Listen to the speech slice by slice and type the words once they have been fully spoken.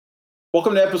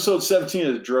Welcome to episode 17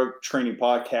 of the Drug Training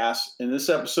Podcast. In this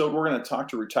episode, we're going to talk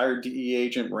to retired DEA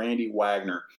agent Randy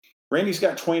Wagner. Randy's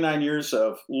got 29 years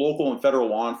of local and federal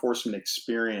law enforcement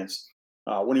experience.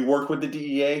 When he worked with the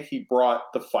DEA, he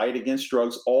brought the fight against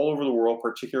drugs all over the world,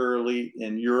 particularly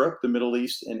in Europe, the Middle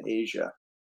East, and Asia.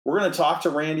 We're going to talk to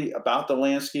Randy about the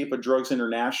landscape of drugs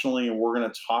internationally, and we're going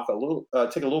to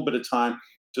take a little bit of time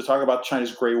to talk about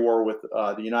China's gray war with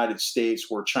the United States,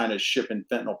 where China is shipping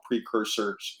fentanyl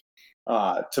precursors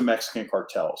to Mexican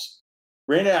cartels.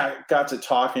 Randy and I got to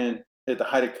talking at the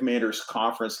Height of Commanders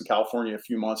conference in California a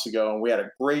few months ago, and we had a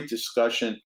great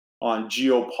discussion on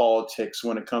geopolitics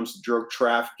when it comes to drug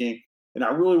trafficking. And I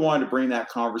really wanted to bring that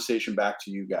conversation back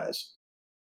to you guys.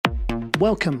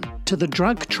 Welcome to the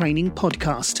Drug Training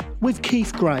Podcast with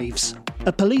Keith Graves,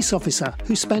 a police officer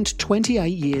who spent 28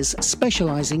 years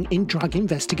specialising in drug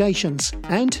investigations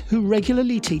and who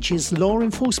regularly teaches law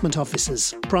enforcement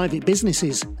officers, private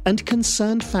businesses and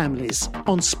concerned families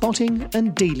on spotting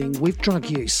and dealing with drug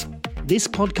use. This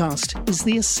podcast is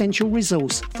the essential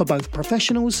resource for both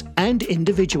professionals and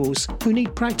individuals who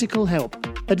need practical help,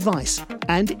 advice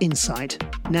and insight.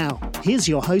 Now, here's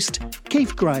your host,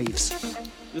 Keith Graves.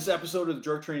 This episode of the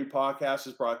Drug Training Podcast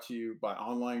is brought to you by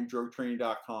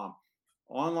OnlineDrugTraining.com.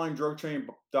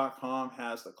 OnlineDrugTraining.com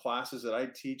has the classes that I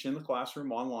teach in the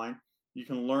classroom online. You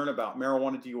can learn about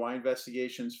marijuana DUI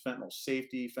investigations, fentanyl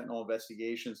safety, fentanyl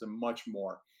investigations, and much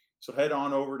more. So head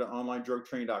on over to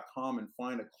OnlineDrugTraining.com and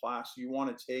find a class you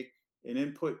want to take and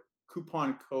input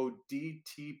coupon code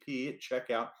DTP at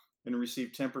checkout and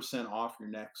receive 10% off your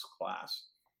next class.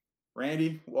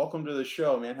 Randy, welcome to the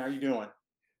show, man. How are you doing?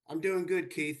 I'm doing good,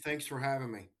 Keith. Thanks for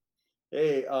having me.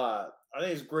 Hey, I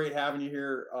think it's great having you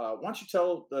here. Why don't you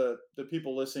tell the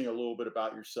people listening a little bit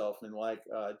about yourself and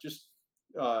just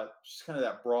kind of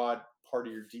that broad part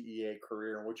of your DEA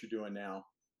career and what you're doing now?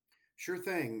 Sure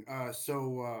thing. I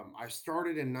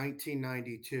started in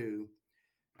 1992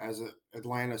 as an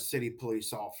Atlanta City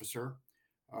police officer.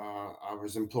 I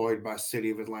was employed by City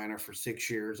of Atlanta for 6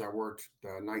 years. I worked the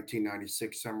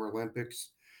 1996 Summer Olympics,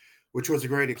 which was a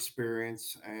great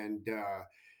experience, and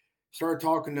started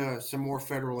talking to some more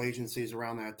federal agencies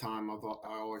around that time. I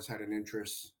always had an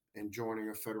interest in joining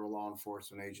a federal law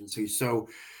enforcement agency. So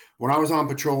when I was on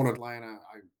patrol in Atlanta,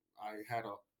 I had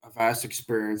a vast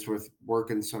experience with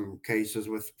working some cases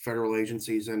with federal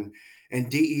agencies, and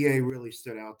DEA really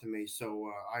stood out to me.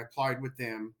 So I applied with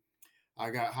them. I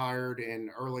got hired in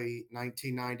early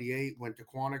 1998, went to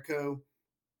Quantico,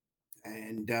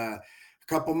 and a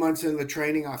couple months into the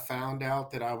training, I found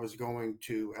out that I was going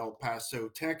to El Paso,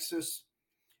 Texas.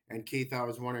 And Keith, I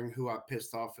was wondering who I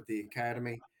pissed off at the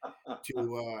academy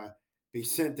to be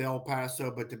sent to El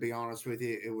Paso. But to be honest with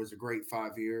you, it was a great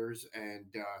 5 years, and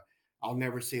I'll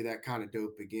never see that kind of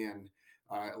dope again.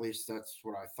 At least that's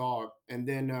what I thought. And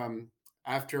then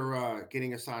after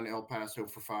getting assigned to El Paso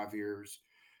for 5 years,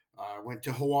 I went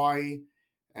to Hawaii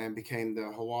and became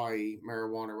the Hawaii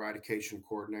Marijuana Eradication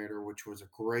Coordinator, which was a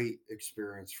great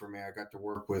experience for me. I got to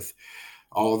work with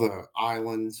all the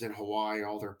islands in Hawaii,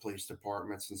 all their police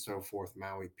departments and so forth,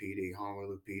 Maui PD,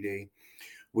 Honolulu PD.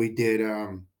 We did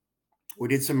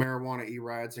some marijuana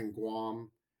ERADs in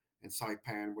Guam and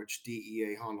Saipan, which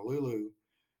DEA Honolulu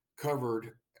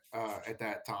covered at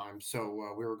that time.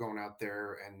 So we were going out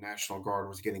there, and National Guard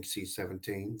was getting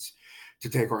C-17s to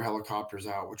take our helicopters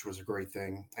out, which was a great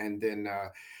thing. And then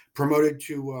promoted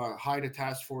to hide a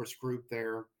task force group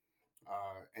there,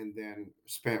 and then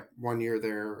spent 1 year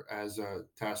there as a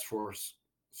task force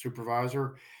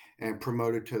supervisor, and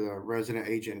promoted to the resident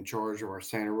agent in charge of our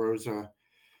Santa Rosa,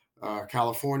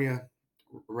 California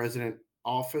resident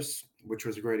office, which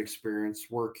was a great experience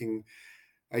working.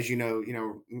 As you know,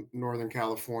 Northern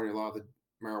California, a lot of the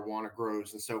marijuana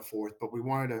grows and so forth. But I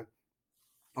wanted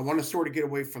to sort of get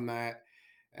away from that.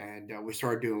 And we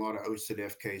started doing a lot of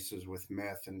OCDF cases with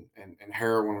meth, and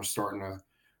heroin was starting to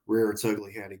rear its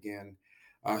ugly head again.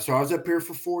 So I was up here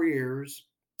for 4 years,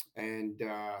 and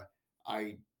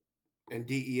in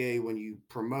DEA, when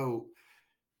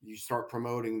you start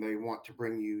promoting, they want to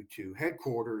bring you to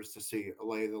headquarters to see a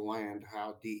lay of the land,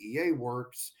 how DEA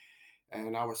works.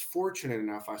 And I was fortunate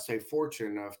enough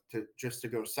to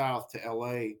go south to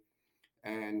LA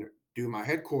and do my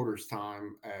headquarters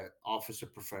time at Office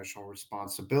of Professional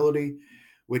Responsibility,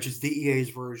 which is DEA's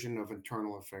version of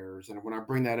internal affairs. And when I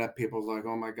bring that up, people are like,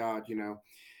 oh my God,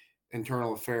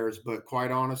 internal affairs. But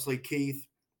quite honestly, Keith,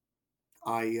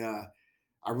 I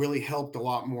really helped a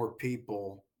lot more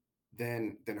people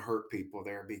than hurt people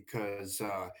there, because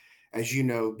as you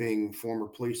know, being former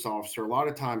police officer, a lot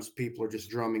of times people are just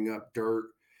drumming up dirt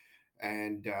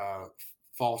and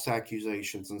false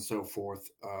accusations and so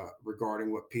forth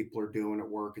regarding what people are doing at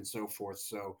work and so forth.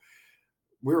 So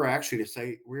we were actually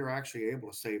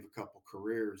able to save a couple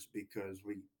careers because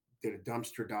we did a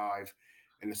dumpster dive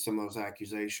into some of those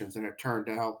accusations, and it turned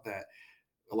out that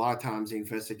a lot of times the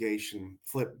investigation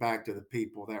flipped back to the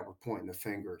people that were pointing the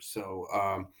finger. So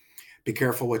be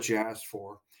careful what you ask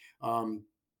for.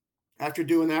 After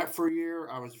doing that for a year,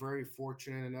 I was very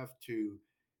fortunate enough to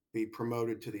be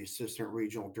promoted to the assistant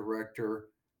regional director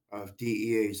of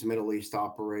DEA's Middle East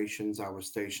operations. I was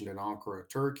stationed in Ankara,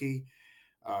 Turkey.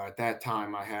 At that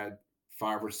time, I had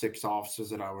 5 or 6 offices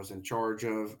that I was in charge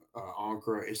of: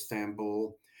 Ankara,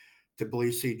 Istanbul,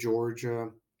 Tbilisi, Georgia,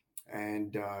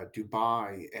 and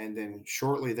Dubai. And then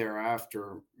shortly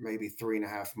thereafter, maybe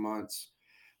 3.5 months,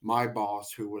 my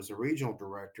boss, who was a regional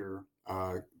director,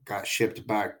 got shipped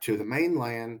back to the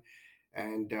mainland,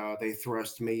 and they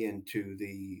thrust me into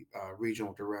the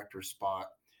regional director spot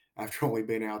after only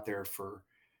being out there for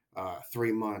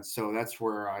 3 months. So that's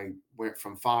where I went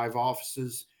from 5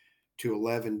 offices to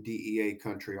 11 DEA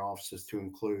country offices, to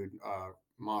include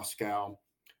Moscow,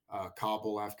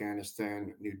 Kabul,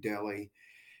 Afghanistan, New Delhi.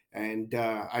 And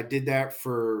I did that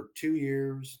for 2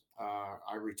 years.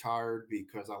 I retired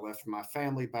because I left my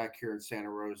family back here in Santa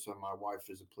Rosa. My wife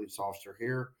is a police officer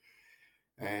here,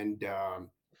 and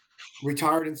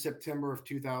retired in September of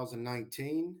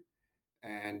 2019,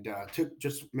 and took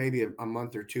just maybe a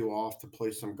month or 2 off to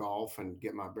play some golf and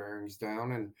get my bearings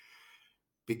down, and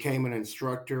became an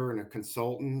instructor and a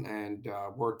consultant, and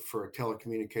worked for a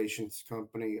telecommunications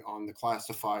company on the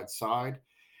classified side.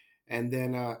 And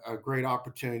then a great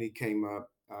opportunity came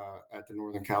up at the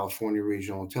Northern California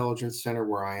Regional Intelligence Center,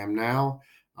 where I am now.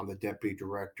 I'm the deputy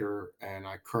director, and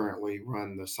I currently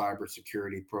run the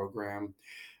cybersecurity program,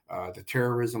 the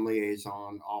terrorism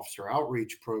liaison, officer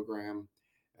outreach program,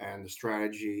 and the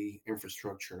strategy,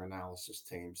 infrastructure, and analysis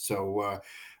team. So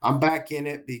I'm back in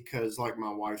it because, like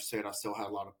my wife said, I still had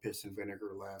a lot of piss and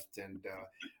vinegar left. And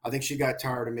I think she got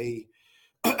tired of me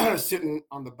sitting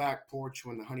on the back porch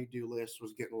when the honeydew list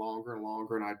was getting longer and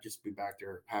longer, and I'd just be back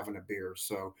there having a beer.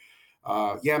 So,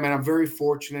 yeah, man, I'm very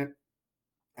fortunate,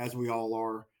 as we all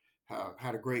are.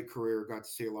 Had a great career, got to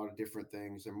see a lot of different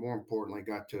things, and more importantly,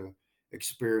 got to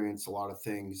experience a lot of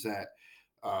things that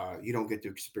you don't get to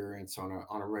experience on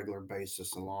a regular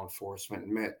basis in law enforcement,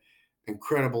 and met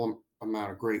incredible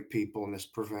amount of great people in this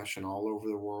profession all over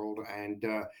the world. And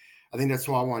I think that's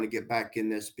why I want to get back in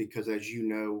this, because, as you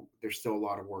know, there's still a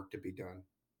lot of work to be done.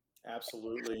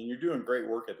 Absolutely. And you're doing great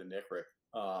work at the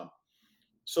NICRIC.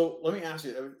 So let me ask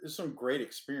you, there's some great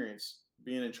experience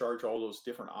being in charge of all those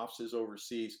different offices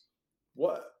overseas.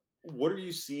 What are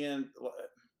you seeing?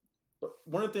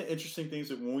 One of the interesting things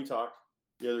that when we talked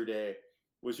the other day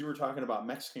was you were talking about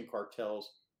Mexican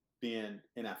cartels being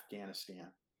in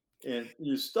Afghanistan. And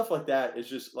stuff like that is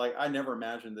just like, I never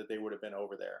imagined that they would have been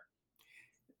over there.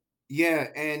 Yeah.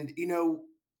 And,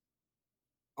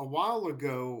 a while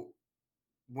ago,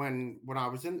 when I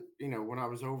was when I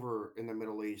was over in the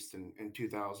Middle East in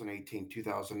 2018,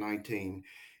 2019,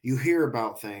 you hear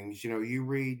about things. You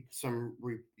read some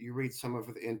of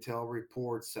the intel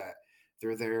reports that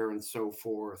they're there and so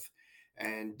forth,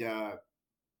 and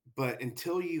but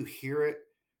until you hear it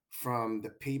from the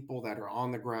people that are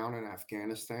on the ground in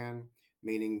Afghanistan,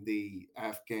 meaning the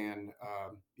Afghan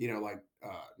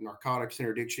narcotics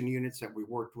interdiction units that we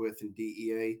worked with in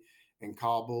DEA in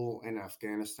Kabul and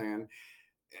Afghanistan,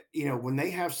 when they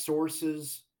have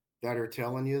sources that are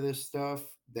telling you this stuff,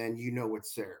 then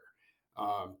it's there.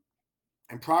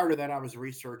 And prior to that, I was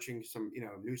researching some,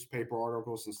 newspaper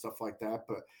articles and stuff like that,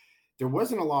 but there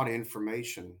wasn't a lot of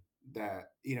information.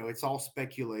 That, it's all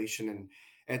speculation. And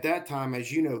at that time,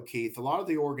 as you know, Keith, a lot of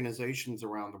the organizations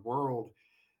around the world,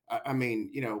 I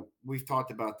mean, we've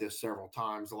talked about this several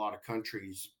times, a lot of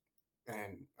countries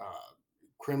and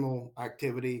criminal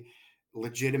activity,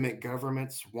 legitimate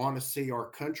governments want to see our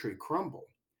country crumble.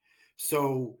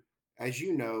 So, as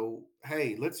you know,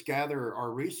 hey, let's gather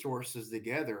our resources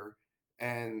together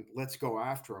and let's go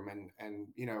after them. And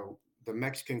the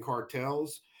Mexican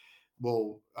cartels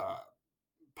will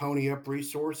pony up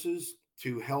resources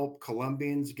to help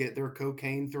Colombians get their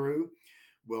cocaine through.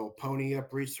 Will pony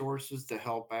up resources to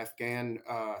help Afghan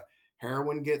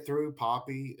heroin get through,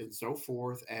 poppy, and so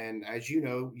forth. And as you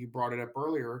know, you brought it up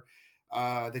earlier,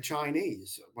 the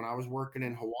Chinese. When I was working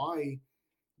in Hawaii,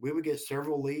 we would get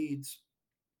several leads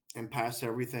and pass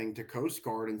everything to Coast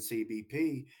Guard and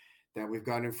CBP that we've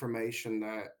got information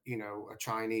that, a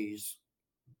Chinese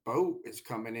boat is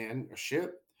coming in, a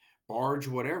ship, barge,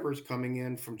 whatever is coming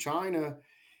in from China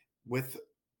with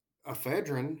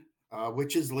ephedrine,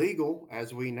 which is legal,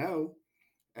 as we know.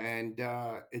 and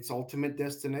its ultimate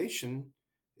destination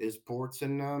is ports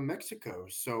in Mexico.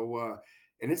 So,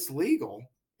 and it's legal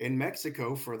in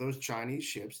Mexico for those Chinese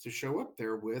ships to show up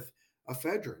there with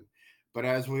ephedrine. But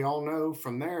as we all know,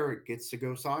 from there it gets to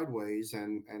go sideways,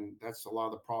 and that's a lot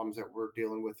of the problems that we're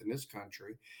dealing with in this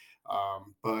country.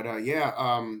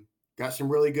 Got some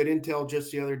really good intel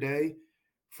just the other day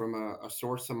from a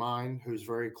source of mine who's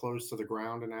very close to the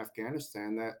ground in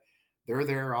Afghanistan that they're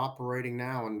there operating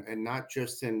now, and not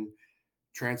just in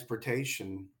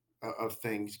transportation of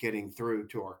things getting through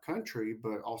to our country,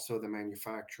 but also the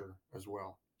manufacture as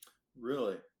well.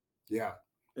 Really? Yeah.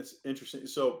 It's interesting.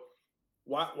 So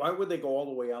why would they go all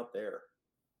the way out there?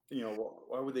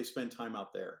 Why would they spend time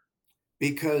out there?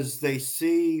 Because they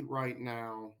see right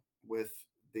now with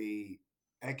the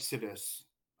exodus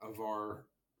of our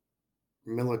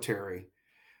military,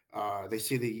 they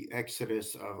see the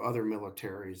exodus of other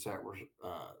militaries that were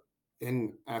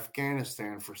in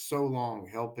Afghanistan for so long,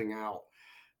 helping out.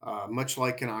 Much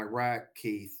like in Iraq,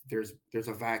 Keith, there's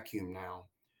a vacuum now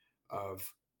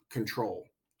of control,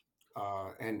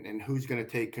 and who's going to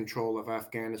take control of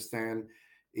Afghanistan,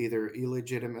 either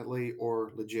illegitimately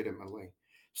or legitimately.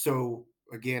 So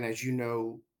again, as you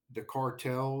know, the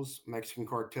cartels, Mexican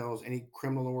cartels, any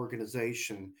criminal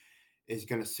organization is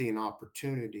going to see an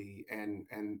opportunity,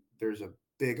 and there's a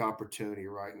big opportunity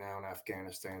right now in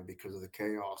Afghanistan because of the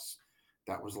chaos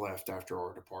that was left after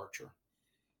our departure.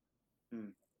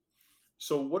 Hmm.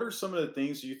 So, what are some of the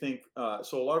things you think?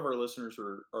 So, a lot of our listeners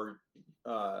are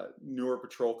newer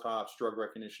patrol cops, drug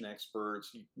recognition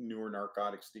experts, newer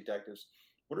narcotics detectives.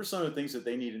 What are some of the things that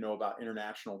they need to know about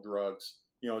international drugs?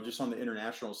 Just on the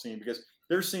international scene, because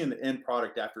they're seeing the end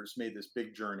product after it's made this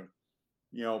big journey.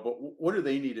 But what do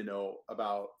they need to know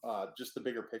about just the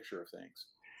bigger picture of things?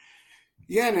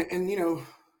 Yeah, and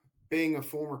being a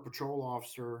former patrol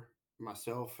officer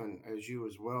myself, and as you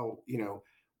as well,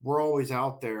 we're always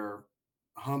out there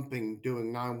humping,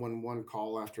 doing 911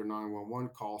 call after 911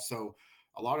 call. So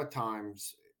a lot of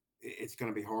times it's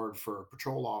going to be hard for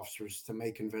patrol officers to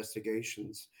make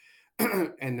investigations,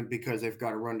 and because they've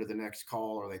got to run to the next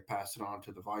call, or they pass it on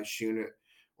to the vice unit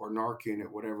or narc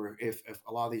unit, whatever. If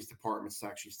a lot of these departments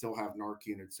actually still have narc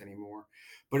units anymore,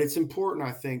 but it's important,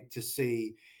 I think, to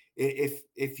see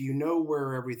if you know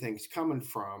where everything's coming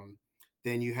from,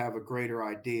 then you have a greater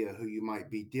idea who you might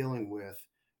be dealing with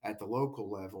at the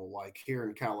local level. Like here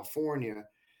in California,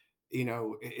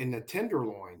 in the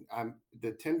Tenderloin,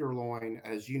 the Tenderloin,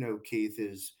 as you know, Keith,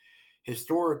 is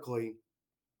historically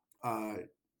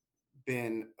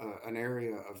been an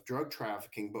area of drug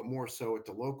trafficking, but more so at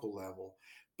the local level.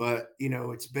 But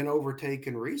it's been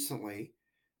overtaken recently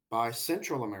by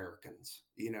Central Americans.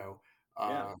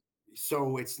 Yeah.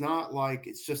 So it's not like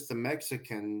it's just the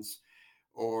Mexicans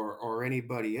or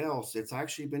anybody else. It's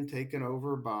actually been taken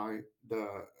over by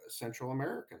the Central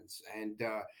Americans, and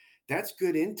that's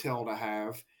good intel to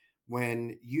have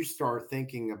when you start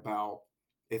thinking about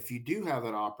if you do have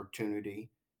that opportunity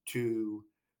to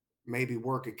maybe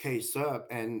work a case up.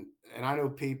 And I know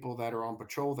people that are on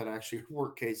patrol that actually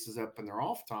work cases up in their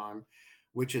off time,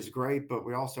 which is great, but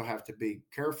we also have to be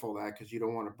careful of that because you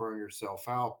don't want to burn yourself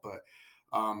out. But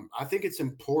I think it's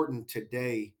important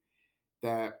today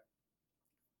that,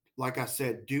 like I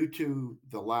said, due to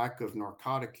the lack of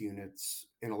narcotic units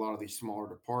in a lot of these smaller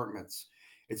departments,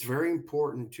 it's very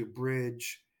important to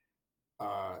bridge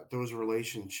those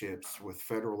relationships with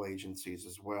federal agencies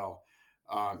as well.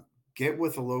 Get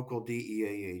with a local DEA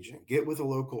agent, get with a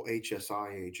local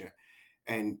HSI agent,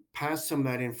 and pass some of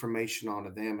that information on to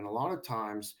them. And a lot of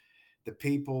times, the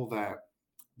people that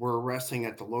we're arresting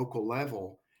at the local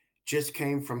level just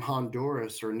came from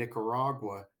Honduras or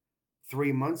Nicaragua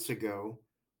 3 months ago,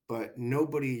 but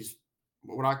nobody's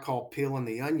what I call peeling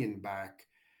the onion back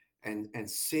and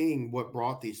seeing what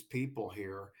brought these people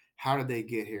here, how did they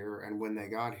get here, and when they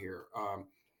got here.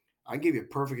 I give you a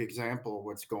perfect example of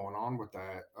what's going on with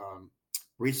that.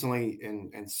 Recently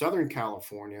in Southern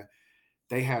California,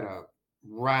 they had a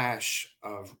rash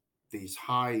of these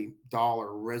high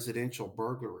dollar residential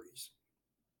burglaries.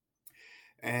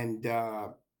 And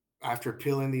after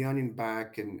peeling the onion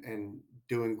back and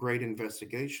doing great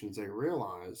investigations, they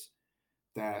realized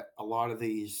that a lot of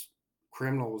these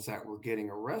criminals that were getting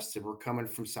arrested were coming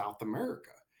from South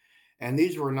America. And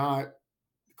these were not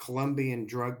Colombian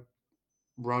drug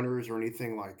runners or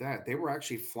anything like that. They were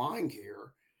actually flying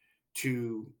here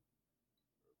to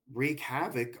wreak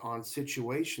havoc on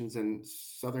situations in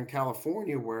Southern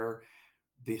California where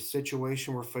the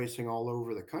situation we're facing all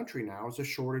over the country now is a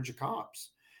shortage of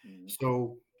cops. Mm-hmm.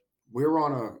 So we're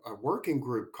on a working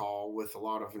group call with a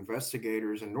lot of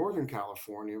investigators in Northern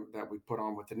California that we put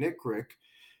on with the NICRIC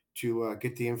to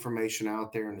get the information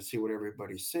out there and to see what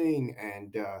everybody's seeing.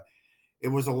 And it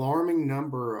was alarming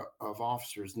number of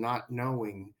officers not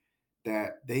knowing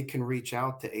that they can reach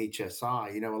out to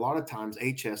HSI. A lot of times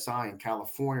HSI in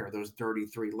California are those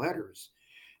 33 letters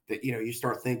that, you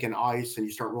start thinking ICE and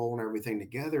you start rolling everything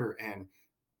together. And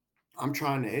I'm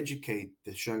trying to educate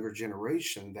this younger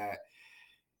generation that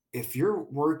if you're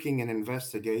working an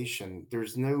investigation,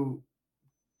 there's no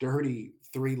dirty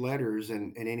three letters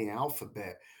in any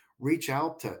alphabet. Reach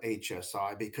out to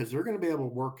HSI because they're going to be able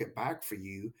to work it back for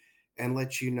you and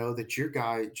let you know that your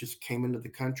guy just came into the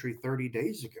country 30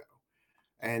 days ago.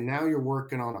 And now you're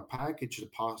working on a package to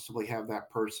possibly have that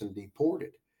person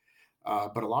deported.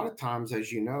 But a lot of times,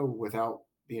 as you know, without,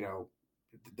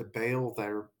 the bail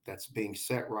that's being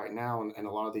set right now in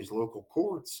a lot of these local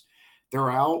courts, they're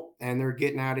out and they're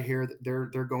getting out of here. They're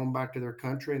going back to their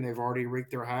country and they've already wreaked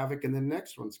their havoc, and the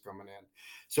next one's coming in.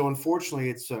 So unfortunately,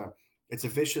 it's a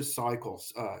vicious cycle.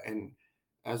 And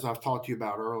as I've talked to you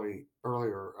about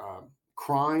earlier,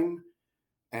 crime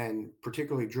and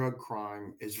particularly drug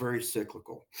crime is very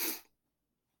cyclical.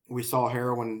 We saw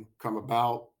heroin come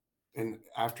about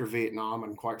after Vietnam,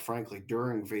 and quite frankly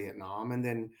during Vietnam, and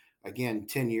then again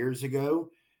 10 years ago,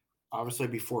 obviously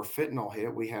before fentanyl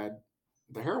hit, we had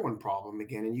the heroin problem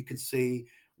again. And you can see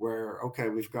where, okay,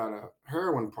 we've got a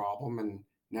heroin problem, and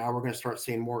now we're going to start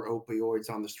seeing more opioids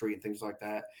on the street and things like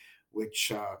that,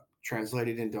 which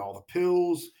translated into all the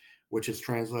pills, which is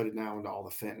translated now into all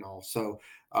the fentanyl. So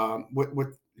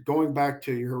with going back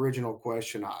to your original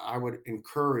question, I would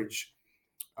encourage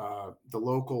the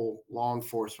local law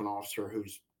enforcement officer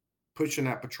who's pushing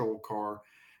that patrol car,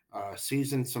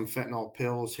 seizing some fentanyl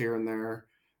pills here and there,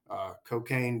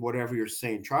 cocaine, whatever you're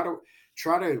seeing. Try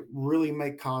to really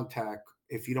make contact.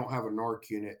 If you don't have a NARC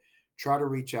unit, try to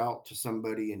reach out to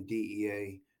somebody in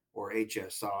DEA or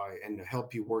HSI and to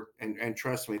help you work. And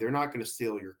trust me, they're not going to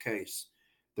steal your case.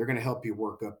 They're going to help you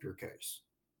work up your case.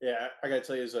 Yeah, I got to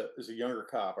tell you, as a younger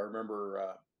cop, I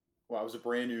remember I was a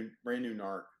brand new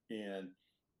NARC, and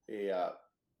a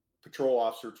patrol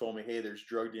officer told me, "Hey, there's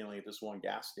drug dealing at this one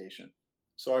gas station."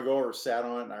 So I go over, sat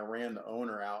on it, and I ran the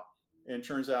owner out. And it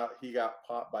turns out he got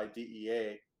popped by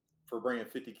DEA for bringing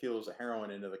 50 kilos of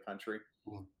heroin into the country.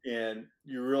 Mm. And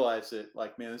you realize that,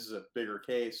 like, man, this is a bigger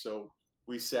case. So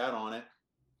we sat on it,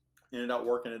 ended up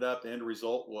working it up. The end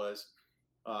result was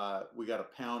we got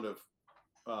a pound of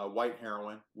white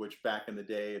heroin, which back in the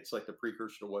day, it's like the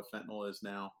precursor to what fentanyl is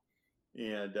now,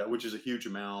 and which is a huge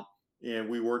amount. And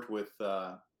we worked with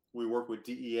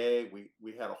DEA.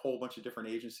 We had a whole bunch of different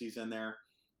agencies in there,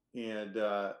 and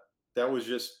that was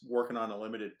just working on a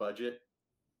limited budget.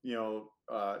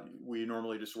 We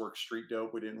normally just work street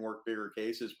dope. We didn't work bigger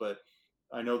cases, but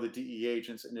I know the DEA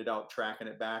agents ended up tracking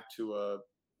it back to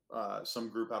some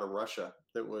group out of Russia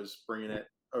that was bringing it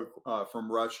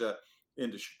from Russia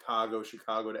into Chicago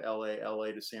to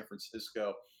LA to San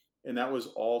Francisco. And that was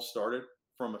all started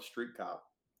from a street cop.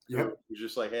 Yep. It was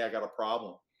just like, hey, I got a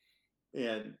problem.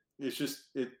 And it's just,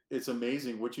 it's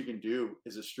amazing what you can do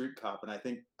as a street cop. And I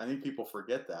think people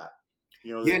forget that,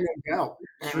 yeah, no doubt.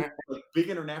 Like big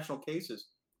international cases.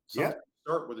 Yeah.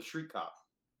 Start with a street cop.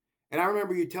 And I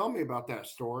remember you telling me about that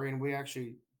story, and we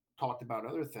actually talked about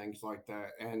other things like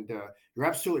that. And you're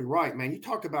absolutely right, man. You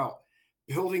talk about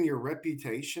building your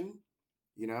reputation,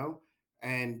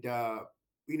 and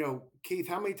Keith,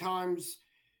 how many times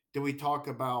do we talk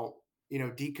about,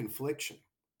 deconfliction,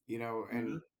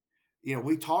 and,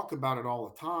 we talk about it all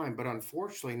the time, but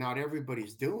unfortunately not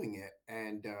everybody's doing it.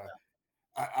 And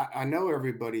I know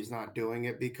everybody's not doing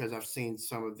it because I've seen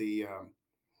some of the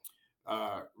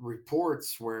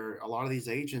reports where a lot of these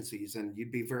agencies, and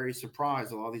you'd be very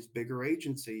surprised, a lot of these bigger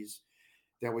agencies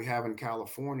that we have in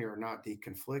California are not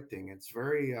deconflicting. It's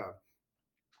very,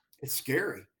 it's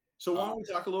scary. So why don't we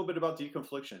talk a little bit about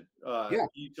deconfliction? Yeah.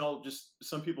 You tell, just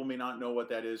some people may not know what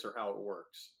that is or how it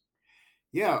works.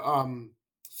 Yeah.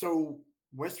 So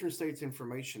Western States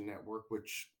Information Network,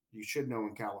 which you should know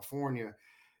in California,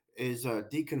 is a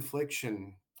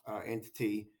deconfliction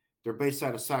entity. They're based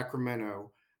out of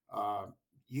Sacramento.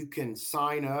 You can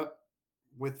sign up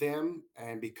with them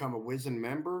and become a WISN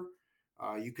member.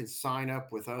 You can sign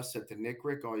up with us at the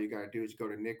NCRIC. All you got to do is go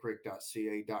to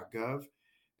ncric.ca.gov.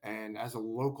 And as a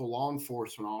local law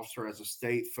enforcement officer, as a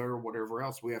state, federal, whatever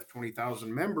else, we have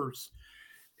 20,000 members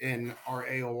in our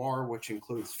AOR, which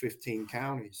includes 15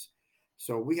 counties.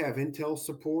 So we have intel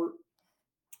support.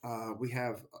 We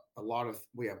have,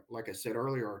 like I said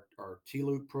earlier, our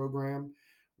T-Loop program,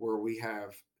 where we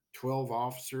have 12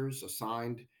 officers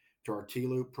assigned to our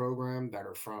T-Loop program that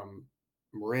are from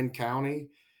Marin County,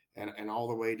 and all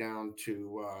the way down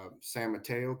to San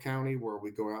Mateo County, where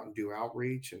we go out and do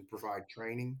outreach and provide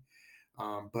training.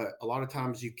 But a lot of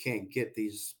times you can't get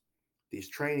these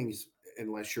trainings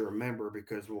unless you're a member,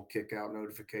 because we'll kick out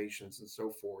notifications and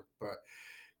so forth. But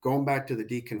going back to the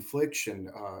deconfliction,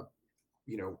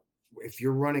 if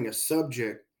you're running a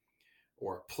subject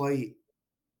or a plate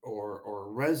or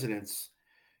residence,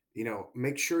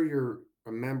 make sure you're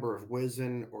a member of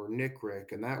WISN or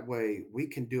NCRIC, and that way we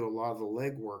can do a lot of the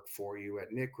legwork for you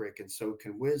at NCRIC, and so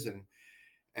can WISN.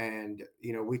 And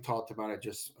we talked about it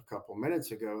just a couple of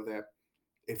minutes ago that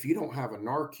if you don't have a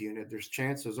NARC unit, there's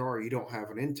chances are you don't have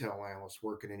an intel analyst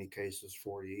working any cases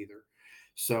for you either.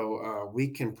 So we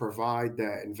can provide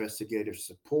that investigative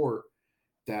support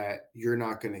that you're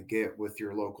not going to get with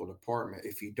your local department.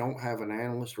 If you don't have an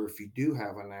analyst, or if you do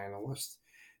have an analyst,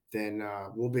 then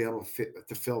we'll be able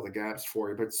to fill the gaps for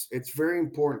you. But it's very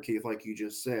important, Keith, like you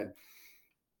just said.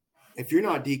 If you're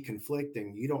not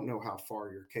deconflicting, you don't know how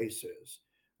far your case is.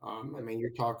 You're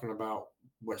talking about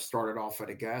what started off at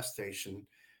a gas station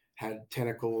had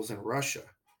tentacles in Russia.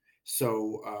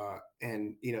 So,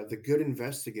 the good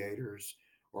investigators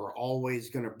are always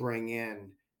going to bring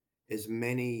in as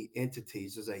many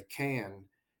entities as they can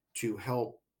to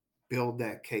help build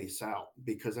that case out,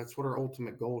 because that's what our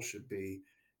ultimate goal should be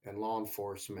in law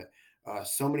enforcement.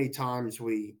 So many times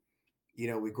we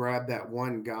grab that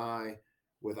one guy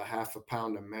with a half a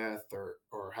pound of meth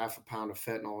or half a pound of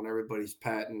fentanyl, and everybody's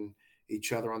patting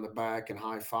each other on the back and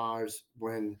high fives,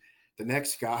 when the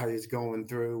next guy is going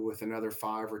through with another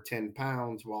 5 or 10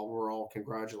 pounds while we're all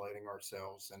congratulating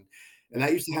ourselves. And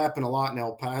that used to happen a lot in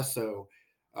El Paso.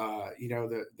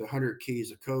 The 100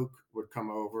 keys of coke would come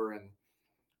over, and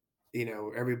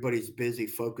everybody's busy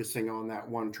focusing on that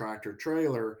one tractor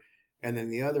trailer, and then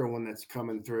the other one that's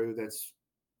coming through that's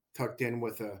tucked in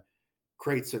with a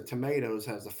crates of tomatoes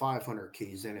has the 500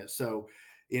 keys in it. So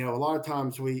a lot of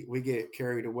times we get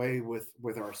carried away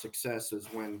with our successes,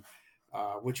 when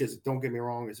which is, don't get me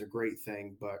wrong, is a great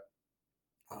thing, but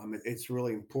it's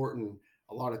really important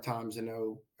a lot of times to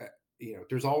know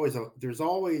there's always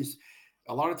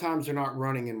a lot of times they're not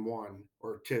running in one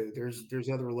or two. There's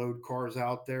other load cars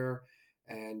out there,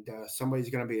 and somebody's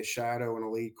going to be a shadow and a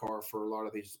lead car for a lot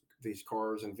of these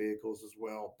cars and vehicles as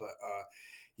well. But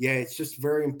yeah, it's just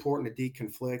very important to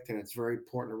deconflict, and it's very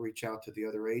important to reach out to the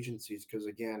other agencies, because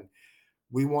again,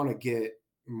 we want to get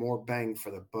more bang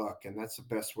for the buck, and that's the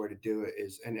best way to do it.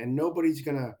 And nobody's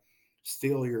going to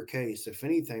steal your case. If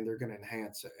anything, they're going to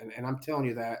enhance it. And I'm telling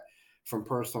you that from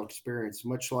personal experience.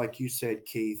 Much like you said,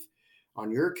 Keith,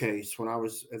 on your case, when I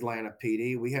was Atlanta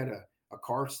PD, we had a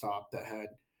car stop that had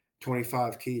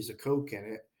 25 keys of coke in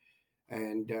it,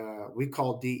 and we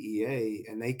called DEA,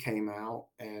 and they came out,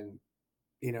 and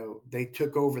they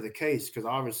took over the case, because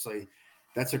obviously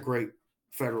that's a great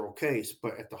federal case.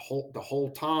 But at the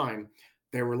whole time,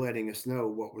 they were letting us know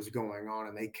what was going on,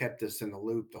 and they kept us in the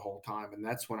loop the whole time. And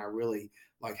that's when I really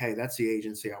hey, that's the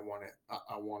agency I want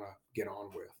to get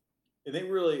on with. I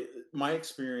think really my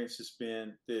experience has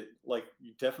been that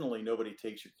definitely nobody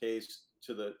takes your case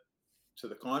to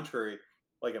the contrary.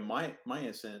 Like in my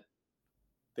incident,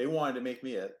 they wanted to make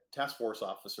me a task force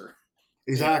officer.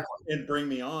 Exactly. And bring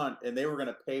me on, and they were going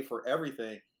to pay for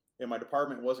everything, and my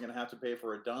department wasn't going to have to pay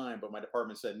for a dime, but my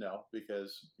department said no,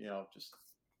 because just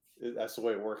that's the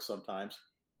way it works sometimes.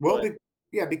 Well,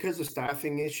 because of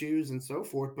staffing issues and so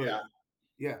forth. But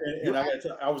yeah. And I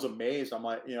got I was amazed. I'm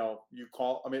like, you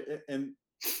call. And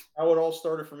how it all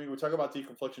started for me. We talk about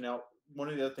deconfliction now. One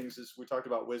of the other things is we talked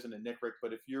about WISN and NCRIC,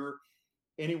 but if you're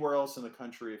anywhere else in the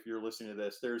country, if you're listening to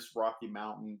this, there's Rocky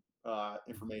Mountain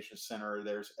Information Center.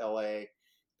 There's LA.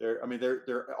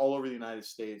 They're all over the United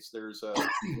States. There's a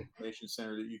information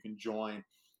center that you can join.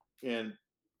 And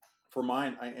for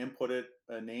mine, I inputted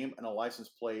a name and a license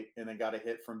plate, and then got a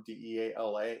hit from DEA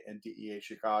LA and DEA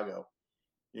Chicago.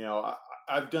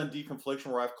 I've done deconfliction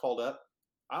where I've called up.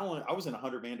 I was in a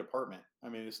 100-man department.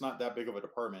 It's not that big of a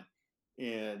department,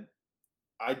 and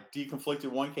I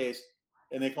deconflicted one case,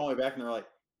 and they call me back, and they're like,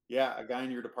 "Yeah, a guy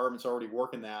in your department's already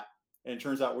working that." And it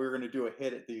turns out we were going to do a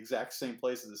hit at the exact same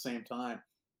place at the same time.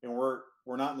 And we're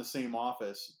not in the same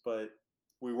office, but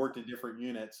we worked in different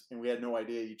units, and we had no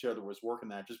idea each other was working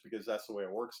that, just because that's the way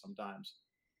it works sometimes.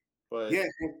 But yeah,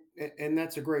 and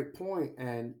that's a great point.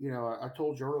 And I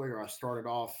told you earlier, I started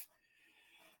off,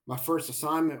 my first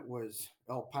assignment was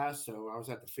El Paso. I was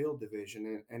at the field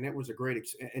division, and it was a great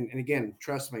and again,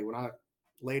 trust me, when I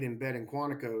laid in bed in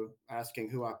Quantico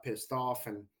asking who I pissed off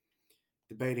and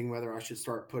debating whether I should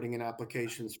start putting in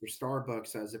applications for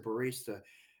Starbucks as a barista,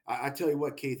 I tell you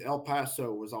what, Keith, El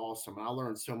Paso was awesome. I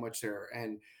learned so much there.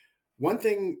 And one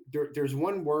thing, there's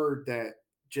one word that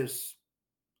just,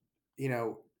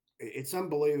 it's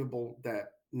unbelievable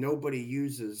that nobody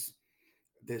uses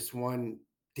this one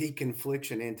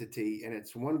deconfliction entity, and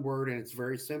it's one word and it's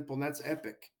very simple, and that's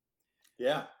EPIC.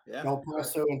 Yeah. Yeah. El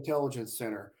Paso Intelligence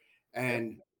Center.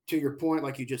 And to your point,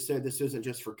 like you just said, this isn't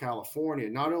just for California.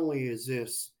 Not only is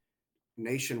this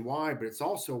nationwide, but it's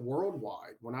also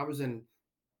worldwide. When I was in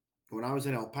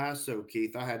El Paso,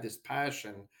 Keith, I had this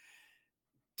passion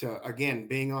to, again,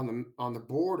 being on the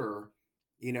border.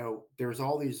 There's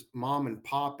all these mom and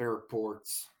pop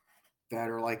airports that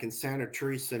are like in Santa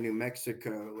Teresa, New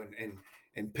Mexico,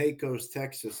 and Pecos,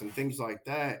 Texas, and things like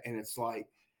that. And it's like,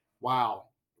 wow,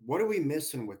 what are we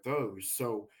missing with those?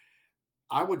 So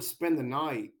I would spend the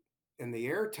night in the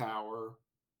air tower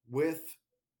with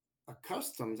a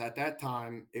customs. At that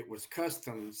time, it was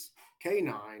customs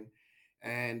K9.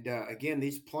 And again,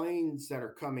 these planes that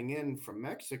are coming in from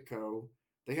Mexico,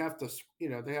 they have to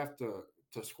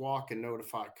squawk and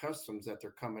notify customs that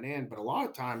they're coming in. But a lot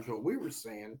of times what we were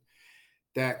seeing,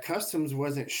 that customs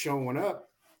wasn't showing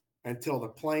up until the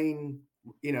plane,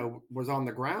 was on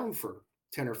the ground for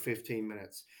 10 or 15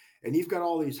 minutes. And you've got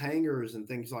all these hangars and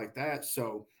things like that.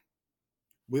 So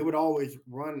we would always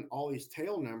run all these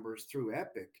tail numbers through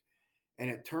EPIC. And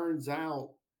it turns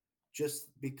out, just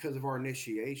because of our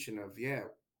initiation of,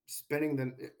 spending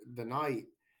the night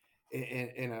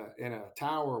in a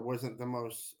tower wasn't the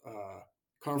most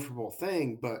comfortable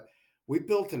thing, but we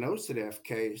built an OCDF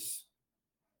case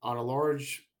on a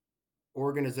large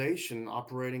organization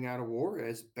operating out of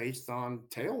Juarez based on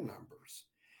tail numbers.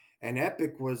 And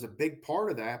EPIC was a big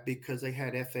part of that because they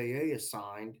had FAA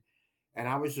assigned, and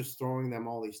I was just throwing them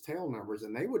all these tail numbers,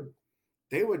 and they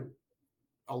would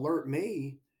alert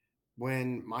me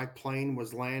when my plane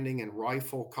was landing in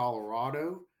Rifle,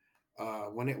 Colorado,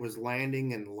 when it was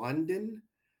landing in London.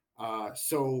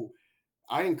 So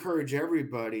I encourage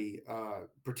everybody,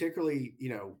 particularly,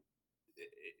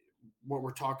 what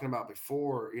we're talking about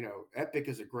before, EPIC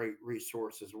is a great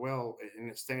resource as well, and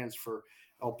it stands for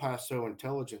El Paso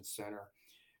Intelligence Center.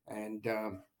 And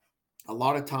a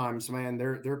lot of times, man,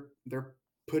 they're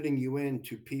putting you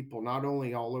into people not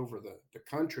only all over the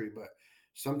country, but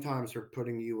sometimes they're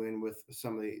putting you in with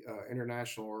some of the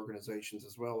international organizations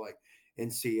as well, like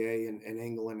NCA and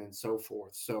England and so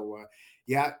forth. So,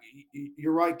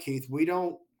 you're right, Keith. We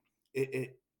don't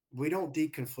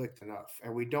deconflict enough,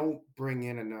 and we don't bring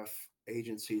in enough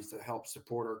agencies to help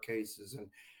support our cases. And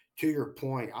to your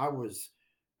point,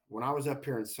 when I was up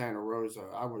here in Santa Rosa,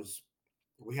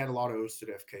 we had a lot of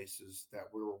OCDF cases that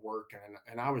we were working,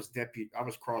 and I was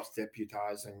cross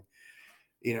deputizing,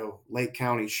 Lake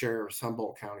County sheriffs,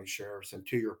 Humboldt County sheriffs. And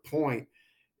to your point,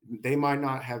 they might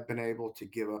not have been able to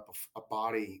give up a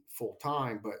body full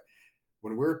time, but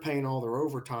when we're paying all their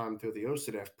overtime through the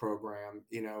OCDF program,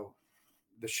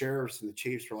 the sheriffs and the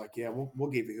chiefs were like, yeah,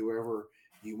 we'll give you whoever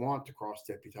you want to cross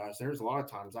deputize. There's a lot of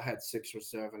times I had 6 or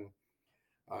 7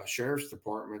 sheriff's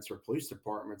departments or police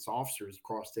departments officers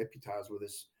cross deputize with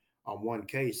us on one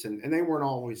case, and they weren't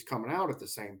always coming out at the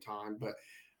same time, but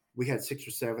we had 6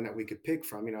 or 7 that we could pick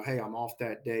from. Hey, I'm off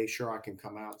that day, sure, I can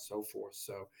come out, and so forth.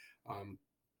 So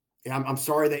I'm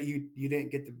sorry that you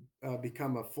didn't get to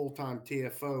become a full-time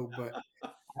TFO, but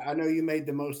I know you made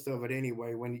the most of it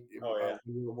anyway when you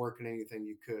were working anything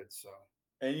you could. So,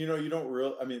 and you don't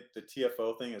really, the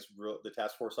TFO thing is real. The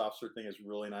task force officer thing is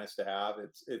really nice to have.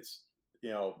 It's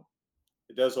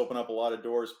it does open up a lot of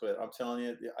doors, but I'm telling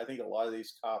you, I think a lot of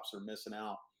these cops are missing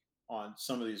out on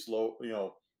some of these low,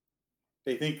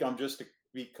 they think I'm just a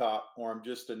beat cop or I'm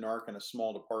just a narc in a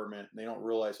small department, and they don't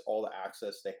realize all the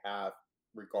access they have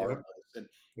regardless. Yep.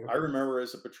 And I remember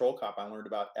as a patrol cop, I learned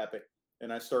about EPIC,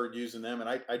 and I started using them. And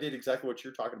I did exactly what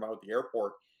you're talking about with the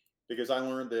airport, because I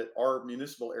learned that our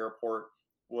municipal airport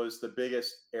was the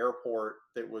biggest airport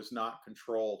that was not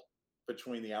controlled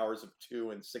between the hours of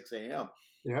 2 and 6 a.m.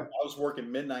 Yeah, I was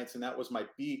working midnights, and that was my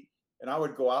beat. And I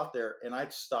would go out there and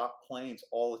I'd stop planes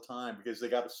all the time because they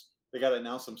got to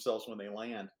announce themselves when they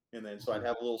land. And then so I'd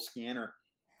have a little scanner,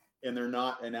 and they're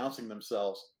not announcing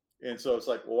themselves. And so it's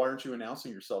like, well, why aren't you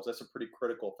announcing yourselves? That's a pretty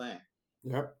critical thing.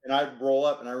 Yep. And I'd roll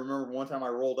up, and I remember one time I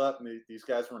rolled up, and these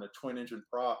guys were in a twin engine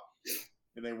prop,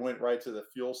 and they went right to the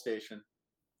fuel station,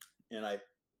 and I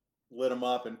lit them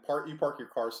up. And you park your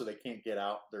car so they can't get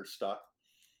out; they're stuck.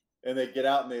 And they get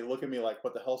out and they look at me like,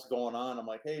 what the hell's going on? I'm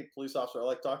like, hey, police officer, I'd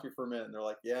like to talk to you for a minute. And they're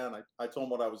like, yeah. And I told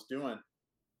them what I was doing,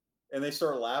 and they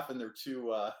started laughing. They're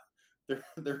two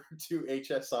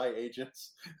HSI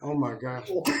agents. Oh my gosh.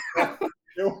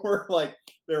 They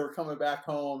were coming back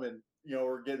home, and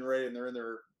we're getting ready, and they're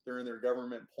in their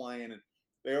government plane, and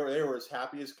they were as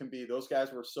happy as can be. Those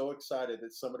guys were so excited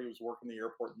that somebody was working the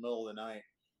airport in the middle of the night.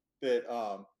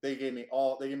 that they gave me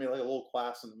like a little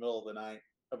class in the middle of the night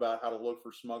about how to look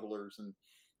for smugglers, and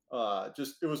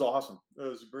just it was awesome. It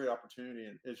was a great opportunity,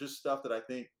 and it's just stuff that I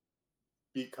think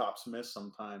beat cops miss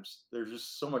sometimes. There's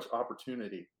just so much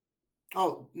opportunity.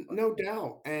 Oh, no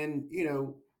doubt. And you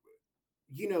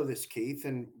know this, Keith,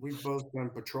 and we've both done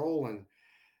patrol, and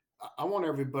I want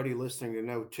everybody listening to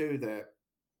know too that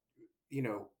you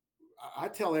know I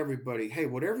tell everybody, hey,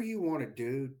 whatever you want to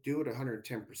do it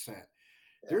 110%.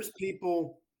 Yeah.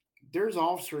 There's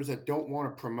officers that don't want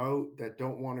to promote, that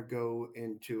don't want to go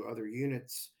into other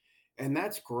units, and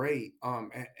that's great.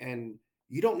 And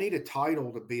you don't need a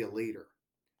title to be a leader.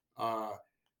 Uh,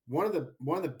 one of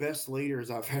the best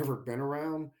leaders I've ever been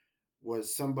around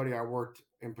was somebody I worked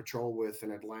in patrol with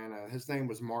in Atlanta. His name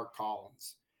was Mark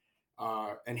Collins,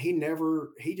 and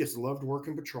he just loved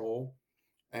working patrol,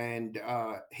 and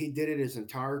he did it his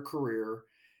entire career.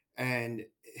 And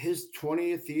his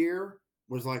 20th year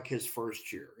was like his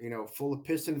first year, full of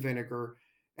piss and vinegar.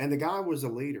 And the guy was a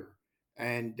leader.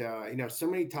 And so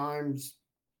many times,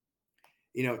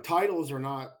 titles are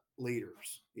not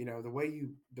leaders. The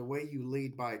way you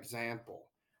lead by example,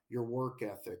 your work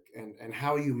ethic, and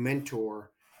how you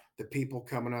mentor the people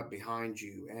coming up behind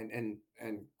you.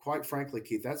 And quite frankly,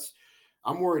 Keith,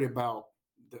 I'm worried about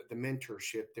the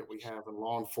mentorship that we have in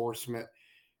law enforcement,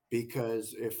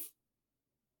 because if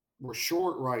we're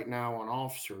short right now on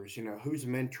officers, who's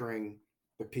mentoring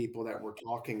the people that we're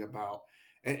talking about?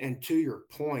 And to your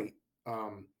point,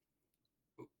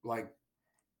 like,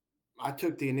 I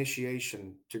took the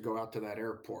initiation to go out to that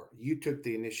airport. You took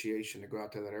the initiation to go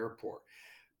out to that airport.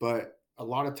 But a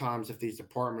lot of times, if these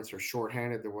departments are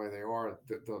shorthanded the way they are,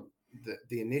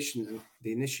 the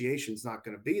initiation is not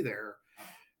going to be there,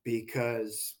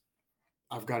 because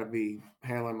I've got to be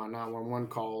handling my 911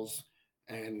 calls,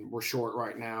 and we're short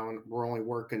right now, and we're only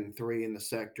working 3 in the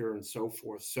sector and so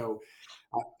forth. So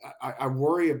I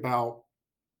worry about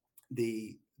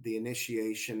the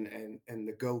initiation and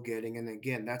the go-getting. And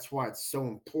again, that's why it's so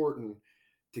important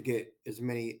to get as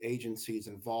many agencies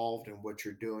involved in what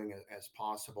you're doing as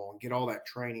possible, and get all that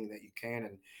training that you can.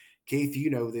 And Keith, you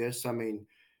know this. I mean,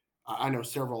 I know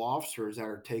several officers that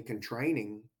are taking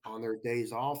training on their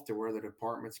days off, to where the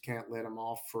departments can't let them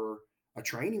off for a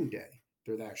training day.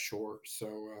 They're that short.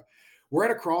 So we're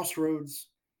at a crossroads.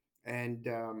 And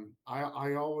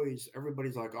I always,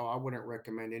 everybody's like, oh, I wouldn't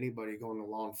recommend anybody going to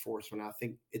law enforcement. I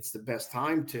think it's the best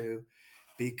time to,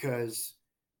 because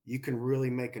you can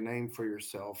really make a name for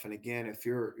yourself. And again, if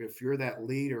you're that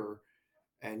leader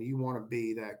and you want to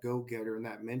be that go-getter and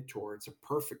that mentor, it's a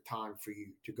perfect time for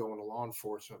you to go into law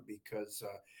enforcement. Because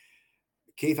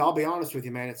Keith, I'll be honest with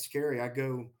you, man, it's scary. I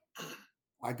go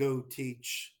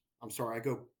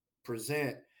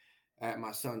present at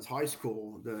my son's high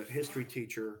school. The history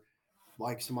teacher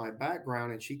likes my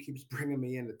background, and she keeps bringing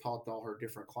me in to talk to all her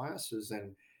different classes.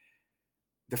 And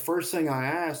the first thing I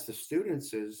ask the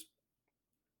students is,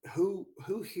 who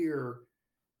here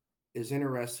is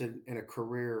interested in a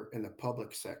career in the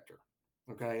public sector?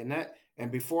 Okay.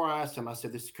 And before I asked them, I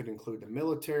said, this could include the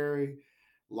military,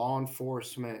 law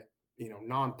enforcement,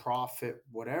 nonprofit,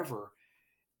 whatever.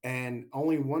 And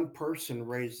only one person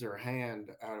raised their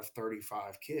hand out of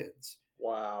 35 kids.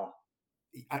 Wow.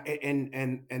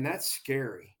 And that's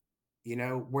scary,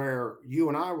 where you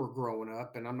and I were growing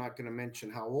up, and I'm not going to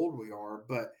mention how old we are,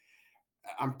 but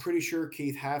I'm pretty sure,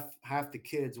 Keith, half the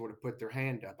kids would have put their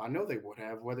hand up. I know they would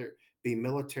have, whether it be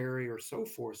military or so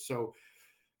forth. So,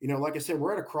 like I said,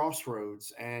 we're at a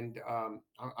crossroads, and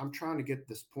I'm trying to get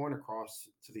this point across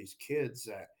to these kids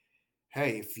that,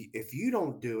 hey, if you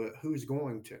don't do it, who's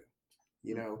going to?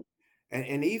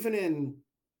 And even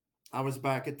I was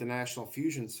back at the National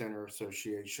Fusion Center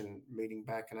Association meeting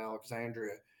back in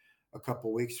Alexandria a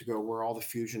couple of weeks ago, where all the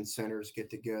fusion centers get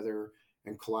together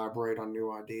and collaborate on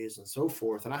new ideas and so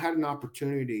forth. And I had an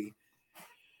opportunity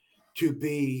to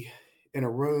be in a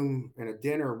room in a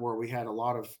dinner where we had a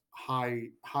lot of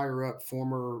higher up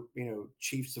former,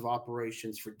 chiefs of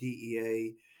operations for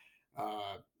DEA,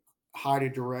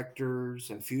 HIDA directors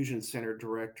and fusion center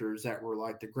directors that were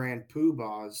like the grand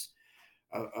poobahs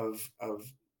of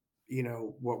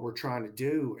what we're trying to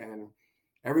do. And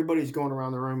everybody's going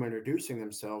around the room introducing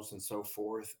themselves and so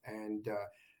forth. And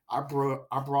I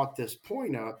brought this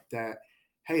point up that,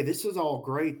 hey, this is all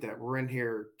great that we're in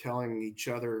here telling each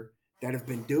other that have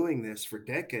been doing this for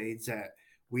decades that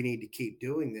we need to keep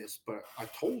doing this. But I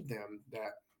told them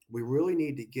that we really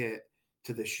need to get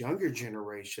to this younger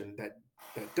generation that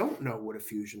don't know what a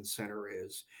fusion center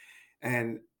is.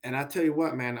 And I tell you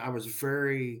what, man, I was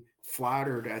very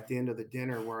flattered at the end of the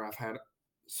dinner, where I've had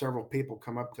several people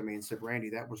come up to me and said, Randy,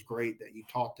 that was great that you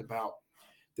talked about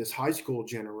this high school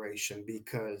generation,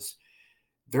 because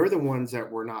they're the ones that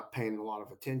we're not paying a lot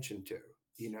of attention to,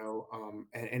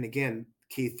 and again,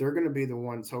 Keith, they're going to be the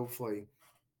ones, hopefully,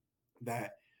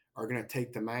 that are going to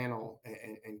take the mantle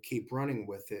and keep running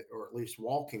with it, or at least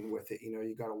walking with it.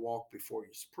 You got to walk before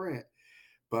you sprint.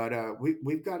 But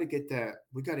we've got to get that.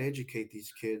 We've got to educate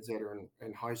these kids that are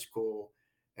in high school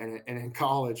and in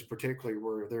college, particularly,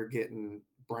 where they're getting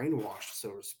brainwashed,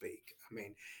 so to speak. I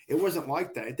mean, it wasn't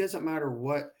like that. It doesn't matter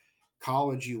what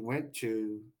college you went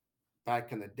to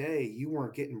back in the day, you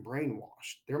weren't getting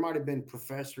brainwashed. There might have been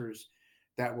professors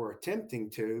that were attempting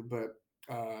to, but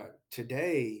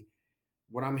today,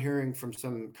 what I'm hearing from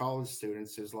some college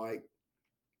students is like,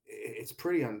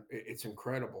 it's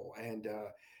incredible. And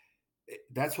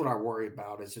that's what I worry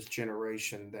about, is this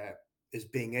generation that is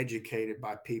being educated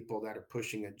by people that are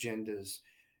pushing agendas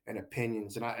and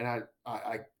opinions. And I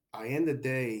end the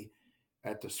day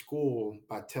at the school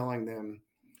by telling them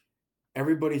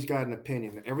everybody's got an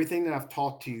opinion. Everything that I've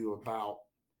talked to you about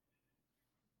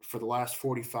for the last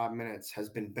 45 minutes has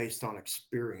been based on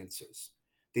experiences.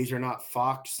 These are not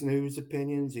Fox News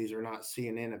opinions. These are not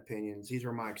CNN opinions. These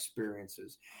are my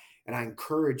experiences. And I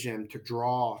encourage them to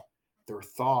draw their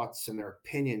thoughts and their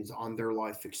opinions on their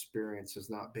life experiences,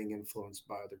 not being influenced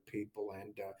by other people.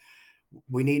 And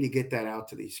we need to get that out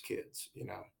to these kids,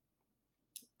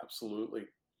 Absolutely.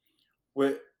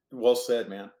 Well said,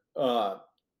 man.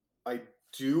 I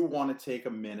do want to take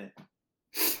a minute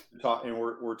to talk, and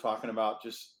we're talking about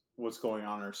just what's going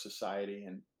on in our society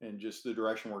and just the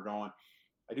direction we're going.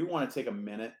 I do want to take a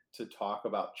minute to talk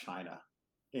about China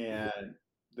and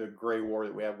the gray war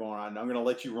that we have going on. And I'm going to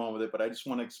let you run with it, but I just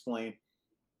want to explain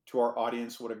to our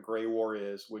audience what a gray war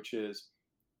is, which is,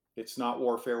 it's not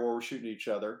warfare where we're shooting each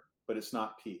other, but it's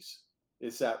not peace.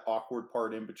 It's that awkward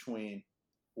part in between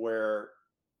where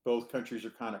both countries are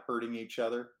kind of hurting each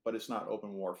other, but it's not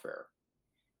open warfare.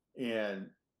 And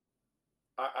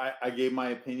I gave my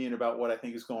opinion about what I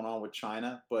think is going on with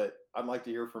China, but I'd like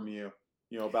to hear from you,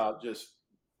 about just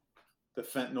the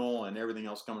fentanyl and everything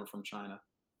else coming from China.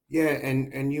 Yeah,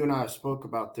 and you and I spoke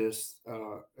about this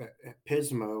at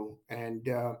Pismo, and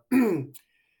we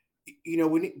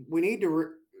need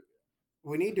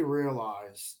to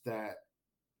realize that,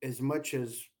 as much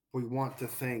as we want to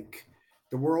think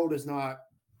the world is not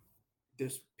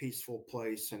this peaceful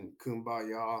place and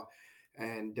kumbaya,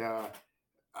 and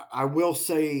I will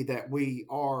say that we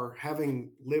are,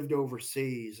 having lived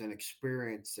overseas and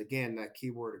experienced, again, that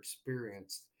keyword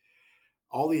experienced,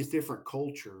 all these different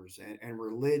cultures and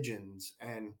religions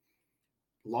and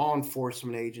law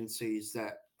enforcement agencies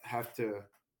that have to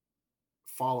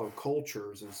follow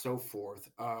cultures and so forth.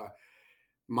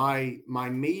 My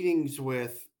meetings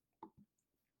with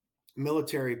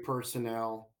military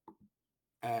personnel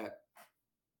at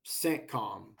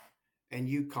CENTCOM and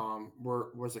UCOM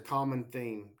was a common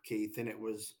theme, Keith, and it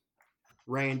was,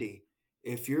 Randy,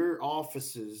 if your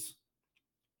offices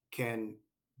can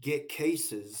get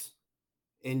cases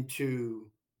into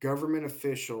government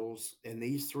officials in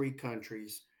these three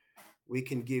countries, we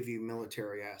can give you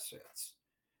military assets.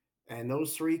 And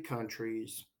those three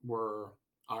countries were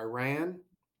Iran,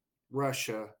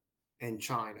 Russia, and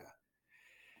China.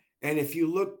 And if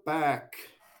you look back,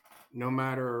 no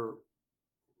matter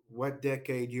what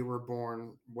decade you were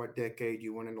born, what decade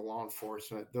you went into law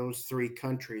enforcement, those three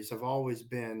countries have always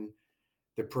been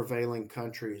the prevailing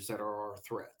countries that are our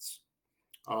threats.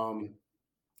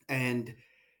 And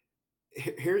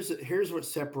here's what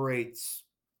separates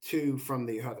two from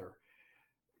the other.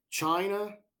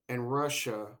 China and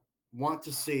Russia want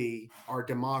to see our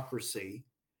democracy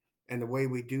and the way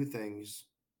we do things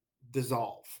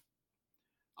dissolve.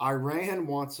 Iran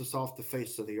wants us off the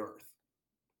face of the earth.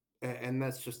 And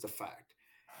that's just a fact.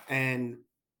 And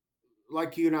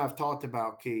like you and I have talked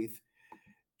about, Keith,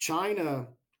 China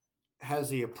has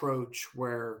the approach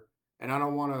where, and I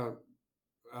don't want to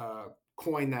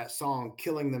coin that song,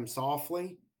 killing them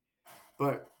softly,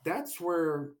 but that's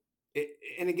where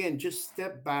and again, just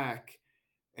step back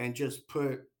and just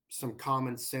put some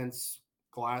common sense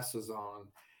glasses on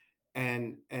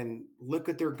and look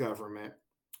at their government.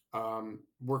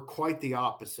 We're quite the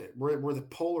opposite. We're the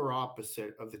polar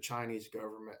opposite of the Chinese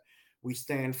government. We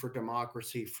stand for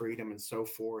democracy, freedom, and so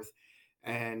forth.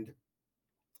 And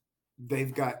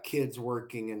they've got kids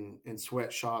working in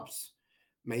sweatshops,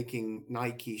 making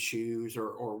Nike shoes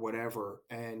or whatever.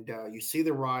 And you see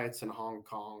the riots in Hong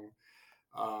Kong.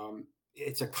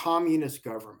 It's a communist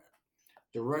government.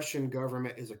 The Russian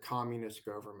government is a communist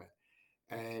government.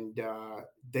 And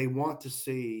they want to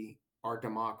see our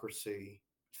democracy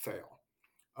fail.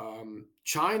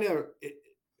 China,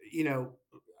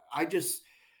 I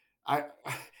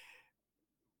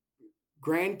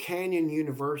Grand Canyon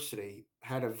University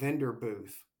had a vendor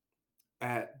booth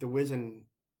at the Wizen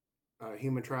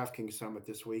Human Trafficking Summit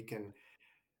this week, and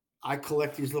I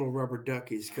collect these little rubber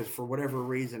duckies because for whatever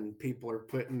reason, people are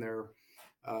putting their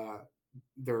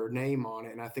name on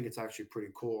it, and I think it's actually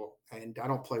pretty cool. And I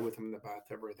don't play with them in the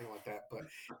bathtub or anything like that, but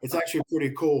it's actually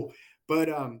pretty cool. But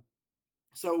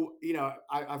so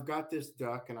I've got this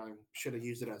duck, and I should have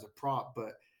used it as a prop,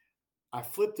 but I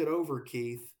flipped it over,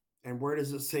 Keith, and where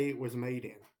does it say it was made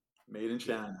in? Made in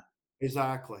China.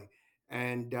 Exactly.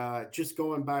 And just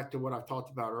going back to what I talked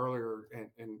about earlier,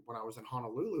 and when I was in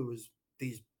Honolulu, is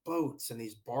these boats and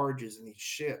these barges and these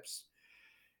ships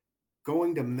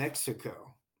going to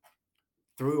Mexico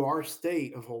through our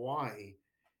state of Hawaii,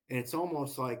 and it's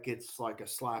almost like it's like a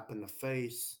slap in the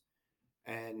face.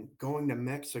 And going to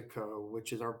Mexico,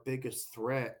 which is our biggest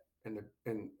threat in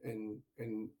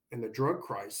the drug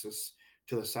crisis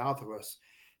to the south of us,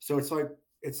 so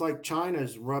it's like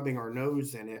China's rubbing our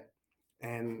nose in it,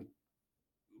 and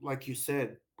like you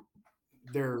said,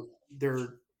 they're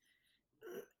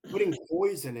putting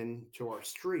poison into our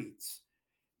streets,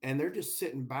 and they're just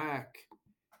sitting back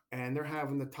and they're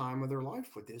having the time of their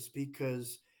life with this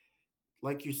because,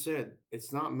 like you said,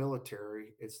 it's not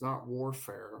military, it's not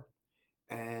warfare.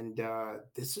 And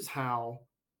this is how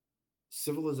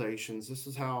civilizations, this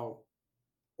is how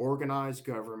organized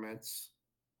governments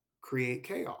create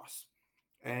chaos.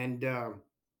 And, going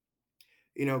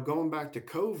back to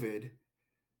COVID,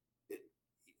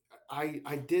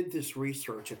 I did this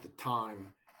research at the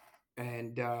time.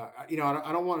 And, I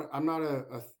don't want to, I'm not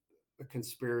a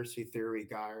conspiracy theory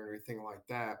guy or anything like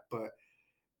that. But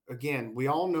again, we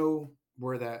all know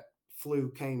where that flu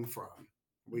came from.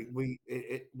 We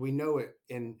know it.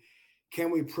 And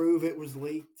can we prove it was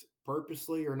leaked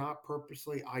purposely or not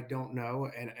purposely? I don't know.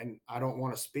 And I don't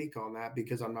want to speak on that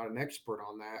because I'm not an expert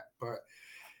on that. But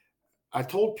I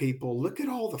told people, look at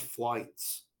all the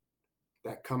flights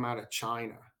that come out of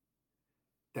China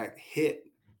that hit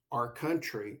our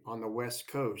country on the West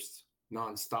Coast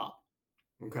nonstop.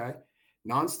 Okay.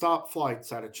 Nonstop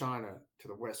flights out of China to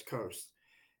the West Coast.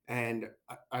 And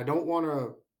I don't want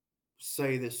to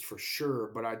say this for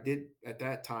sure, but I did at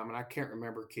that time, and I can't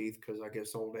remember, Keith, because I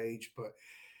guess old age, but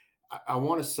I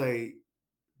want to say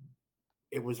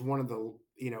it was one of the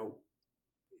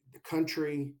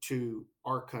country to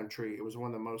our country, it was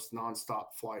one of the most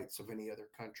nonstop flights of any other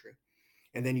country.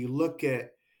 And then you look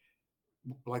at,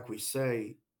 like we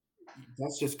say,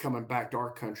 that's just coming back to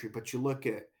our country, but you look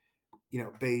at,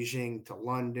 Beijing to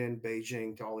London,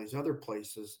 Beijing to all these other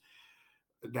places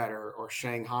that are, or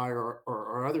Shanghai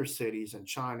or other cities in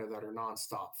China that are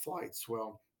nonstop flights.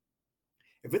 Well,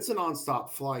 if it's a nonstop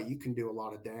flight, you can do a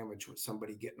lot of damage with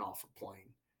somebody getting off a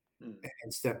plane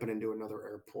and stepping into another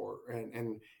airport.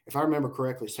 And if I remember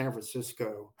correctly, San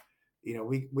Francisco,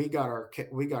 we got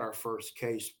our first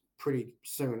case pretty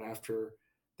soon after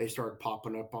they started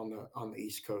popping up on the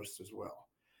East Coast as well.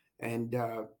 And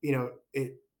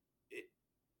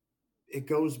it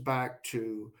goes back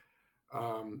to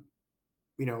a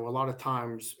lot of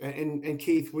times, and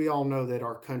Keith, we all know that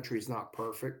our country is not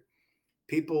perfect.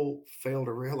 People fail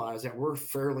to realize that we're a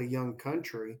fairly young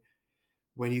country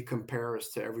when you compare us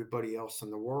to everybody else in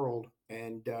the world.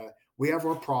 And we have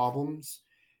our problems,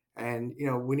 and,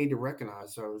 we need to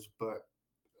recognize those. But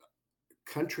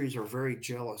countries are very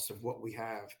jealous of what we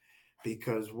have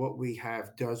because what we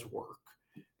have does work.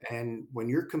 And when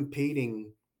you're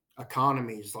competing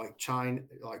economies like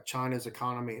China's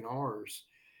economy and ours,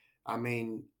 I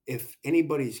mean, if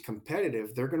anybody's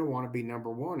competitive, they're going to want to be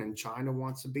number one, and China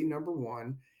wants to be number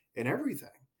one in everything.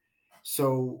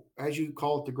 So, as you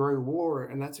call it, the gray war,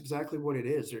 and that's exactly what it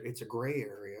is. It's a gray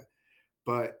area,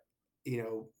 but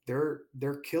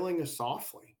they're killing us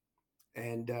softly,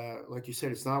 and like you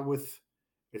said, it's not with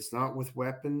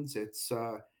weapons. It's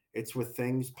with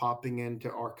things popping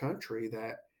into our country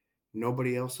that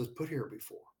nobody else has put here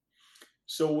before.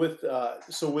 So with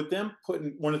them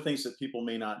putting, one of the things that people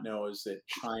may not know is that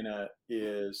China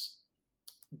is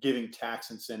giving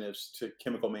tax incentives to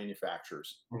chemical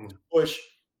manufacturers to push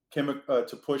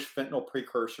fentanyl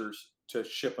precursors to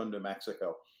ship them to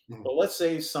Mexico. But let's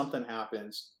say something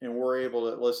happens and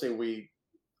let's say we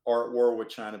are at war with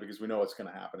China, because we know it's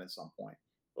going to happen at some point.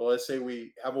 But let's say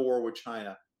we have a war with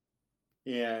China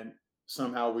and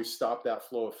somehow we stop that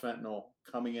flow of fentanyl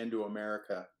coming into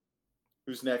America.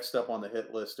 Who's next up on the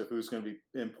hit list of who's going to be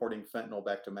importing fentanyl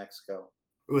back to Mexico?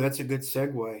 Oh, that's a good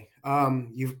segue.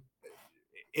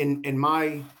 In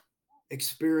my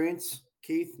experience,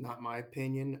 Keith, not my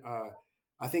opinion,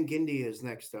 I think India is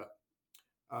next up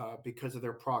because of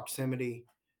their proximity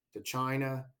to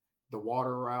China, the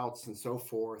water routes, and so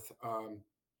forth.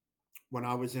 when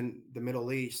I was in the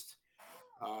Middle East,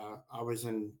 I was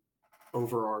in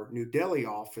over our New Delhi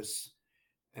office,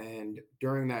 and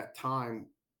during that time,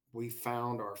 we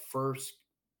found our first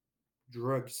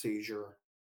drug seizure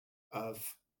of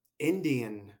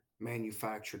Indian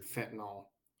manufactured fentanyl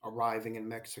arriving in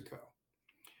Mexico.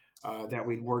 That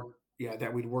we'd worked, yeah,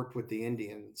 that we'd worked with the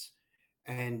Indians,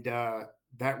 and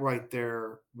that right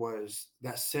there was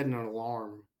that set an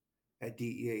alarm at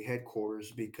DEA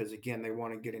headquarters because again they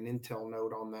want to get an intel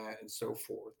note on that and so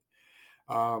forth.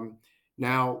 Um,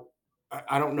 Now,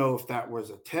 I don't know if that was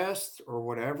a test or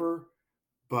whatever,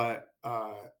 but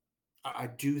I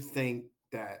do think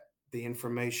that the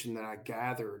information that I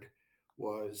gathered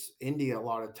was India a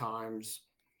lot of times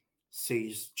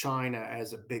sees China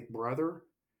as a big brother.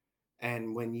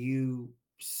 And when you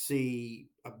see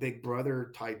a big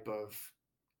brother type of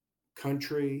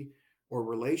country or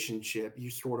relationship, you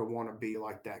sort of want to be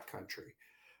like that country.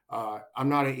 I'm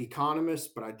not an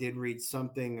economist, but I did read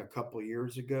something a couple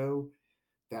years ago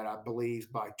that I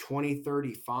believe by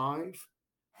 2035,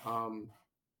 um,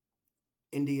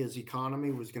 India's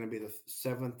economy was going to be the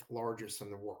seventh largest in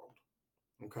the world.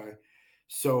 Okay.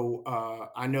 So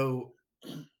I know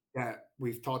that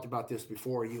we've talked about this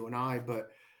before, you and I, but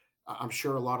I'm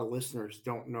sure a lot of listeners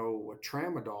don't know what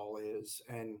tramadol is.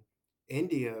 And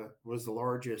India was the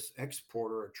largest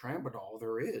exporter of tramadol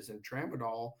there is. And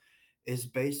tramadol is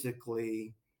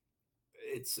basically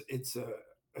it's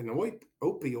an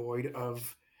opioid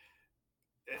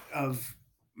of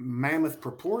mammoth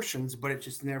proportions, but it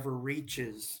just never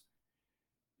reaches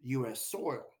U.S.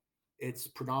 soil. It's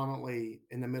predominantly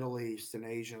in the Middle East and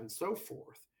Asia and so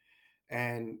forth.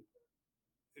 And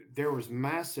there was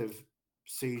massive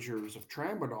seizures of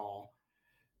tramadol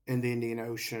in the Indian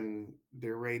Ocean, the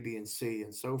Arabian Sea,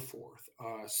 and so forth.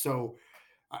 So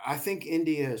I think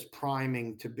India is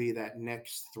priming to be that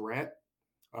next threat.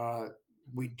 Uh,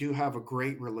 we do have a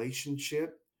great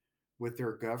relationship with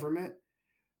their government,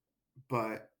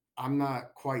 but I'm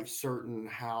not quite certain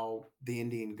how the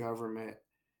Indian government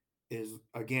is,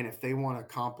 again, if they want to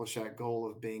accomplish that goal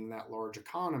of being that large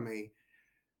economy,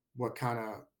 what kind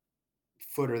of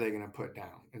foot are they going to put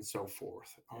down and so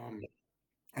forth.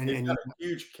 They've And got a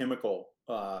huge chemical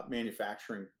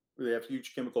manufacturing. They have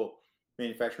huge chemical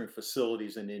manufacturing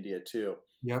facilities in India too.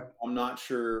 yep, I'm not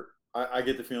sure. I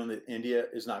get the feeling that India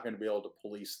is not going to be able to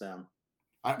police them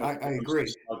when I it comes to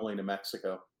agree. smuggling to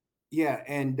Mexico. Yeah.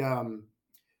 And,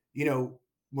 you know,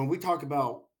 when we talk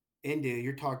about India,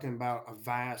 you're talking about a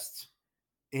vast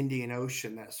Indian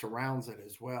Ocean that surrounds it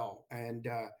as well. And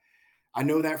I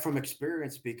know that from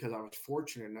experience because I was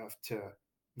fortunate enough to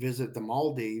visit the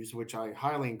Maldives, which I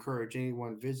highly encourage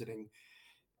anyone visiting.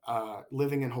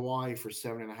 Living in Hawaii for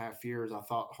 7.5 years, I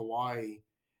thought Hawaii,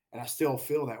 and I still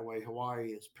feel that way. Hawaii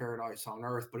is paradise on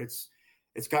earth, but it's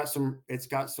got some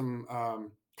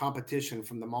competition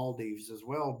from the Maldives as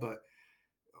well. But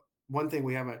one thing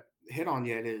we haven't hit on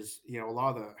yet is a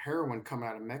lot of the heroin coming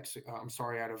out of Mexico. I'm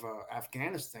sorry, out of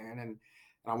Afghanistan, and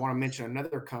I want to mention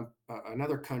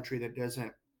another country that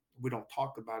doesn't we don't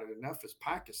talk about it enough is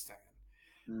Pakistan.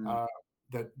 Mm. Uh,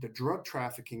 the drug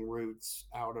trafficking routes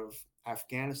out of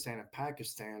Afghanistan and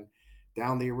Pakistan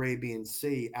down the Arabian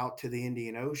Sea out to the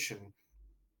Indian Ocean.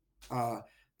 Uh,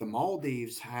 the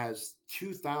Maldives has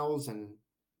 2,000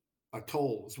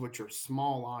 atolls, which are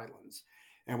small islands.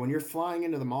 And when you're flying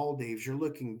into the Maldives, you're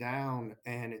looking down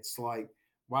and it's like,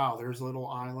 wow, there's a little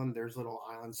island, there's a little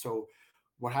island. So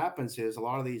what happens is a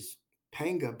lot of these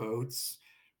panga boats,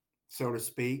 so to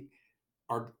speak,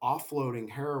 are offloading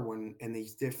heroin in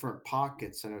these different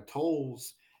pockets and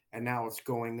atolls. And now it's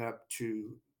going up to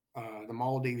the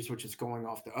Maldives, which is going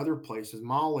off to other places.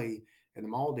 Mali and the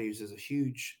Maldives is a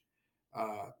huge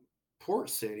uh, port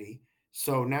city.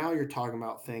 So now you're talking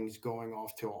about things going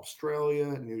off to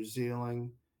Australia, New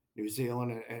Zealand,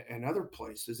 and other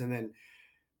places. And then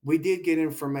we did get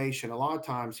information. A lot of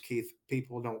times, Keith,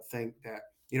 people don't think that,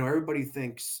 everybody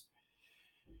thinks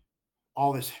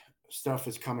all this stuff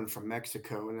is coming from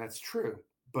Mexico, and that's true.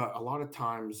 But a lot of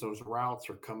times those routes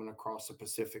are coming across the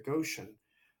Pacific Ocean,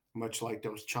 much like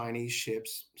those Chinese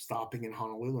ships stopping in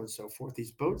Honolulu and so forth.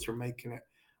 These boats are making it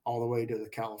all the way to the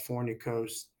California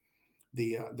coast,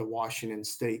 the Washington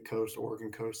State coast,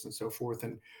 Oregon coast, and so forth.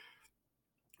 And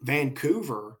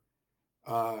Vancouver,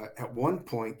 at one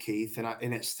point, Keith,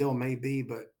 and it still may be,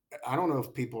 but I don't know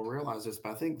if people realize this,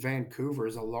 but I think Vancouver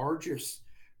is the largest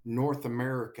North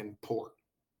American port.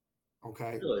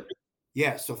 Okay. Really?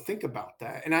 Yeah. So think about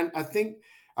that. And I think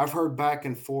I've heard back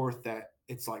and forth that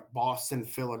it's like Boston,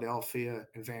 Philadelphia,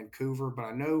 and Vancouver, but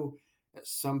I know at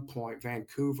some point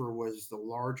Vancouver was the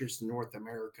largest North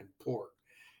American port.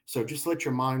 So just let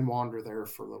your mind wander there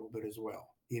for a little bit as well,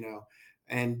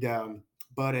 And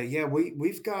yeah,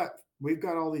 we've got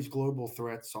all these global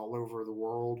threats all over the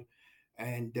world,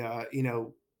 and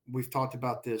we've talked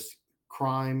about this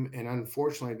crime, and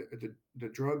unfortunately, the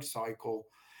drug cycle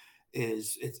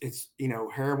it's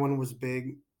heroin was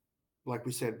big, like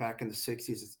we said back in the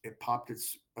 60s. It popped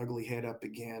its ugly head up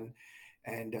again,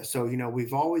 and so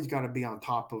we've always got to be on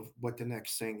top of what the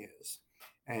next thing is,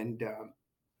 and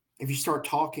if you start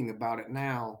talking about it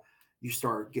now, you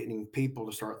start getting people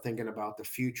to start thinking about the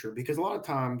future, because a lot of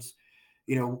times,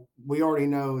 we already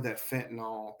know that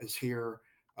fentanyl is here.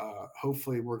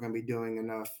 Hopefully we're going to be doing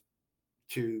enough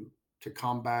to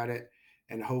combat it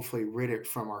and hopefully rid it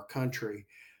from our country.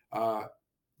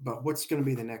 But what's going to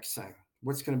be the next thing?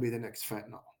 What's going to be the next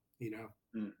fentanyl?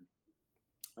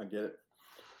 I get it.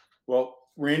 Well,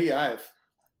 Randy, I've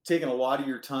taken a lot of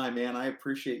your time, man. I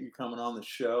appreciate you coming on the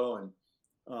show and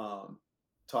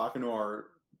talking to our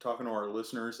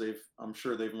listeners. I'm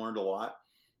sure they've learned a lot.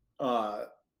 A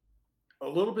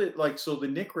little bit so the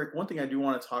NICRIC, one thing I do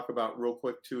want to talk about real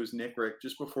quick too is NICRIC,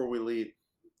 just before we leave.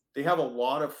 They have a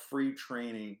lot of free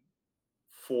training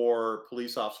for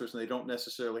police officers, and they don't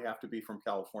necessarily have to be from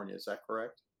California. Is that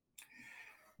correct?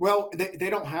 Well, they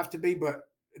don't have to be, but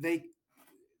the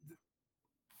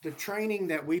training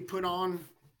that we put on,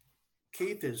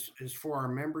 Keith, is for our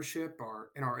membership,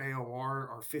 in our AOR,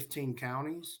 our 15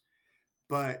 counties.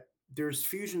 But there's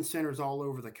fusion centers all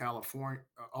over California.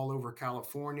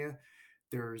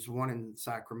 There's one in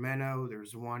Sacramento.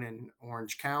 There's one in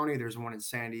Orange County. There's one in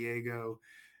San Diego,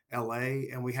 LA,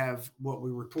 and we have what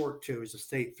we report to as a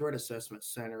state threat assessment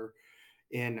center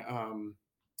in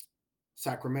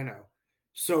Sacramento.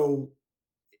 So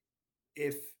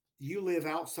if you live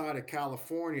outside of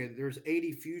California, there's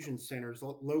 80 fusion centers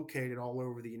located all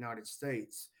over the United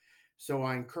States. So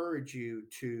I encourage you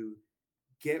to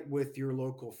get with your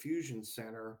local fusion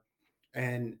center.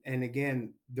 And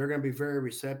again, they're going to be very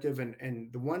receptive.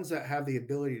 And the ones that have the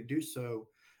ability to do so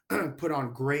put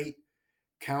on great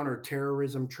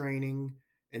counterterrorism training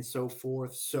and so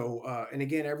forth. So, and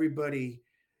again, everybody,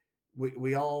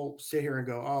 we all sit here and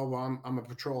go, oh, well, I'm a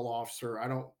patrol officer. I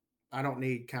don't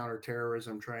need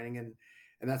counterterrorism training. And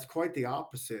that's quite the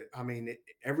opposite. I mean,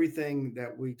 everything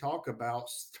that we talk about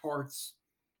starts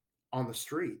on the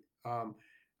street.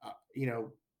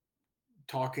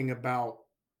 Talking about,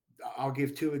 I'll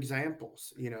give two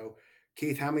examples.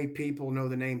 Keith, how many people know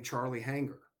the name Charlie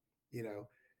Hanger?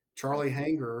 Charlie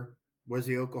Hanger was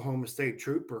the Oklahoma State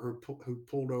Trooper who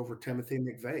pulled over Timothy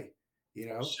McVeigh.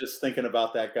 I was just thinking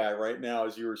about that guy right now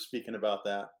as you were speaking about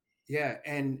that. Yeah,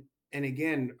 and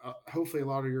again, hopefully a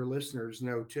lot of your listeners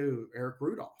know too, Eric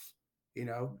Rudolph.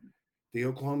 The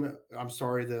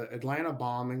Atlanta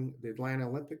bombing, the Atlanta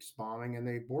Olympics bombing, and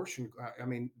the abortion. I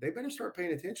mean, they better start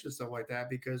paying attention to stuff like that,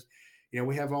 because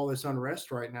we have all this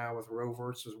unrest right now with Roe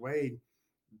versus Wade.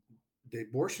 The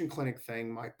abortion clinic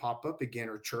thing might pop up again,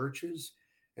 or churches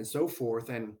and so forth.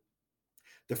 And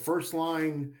the first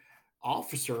line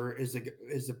officer is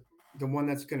the one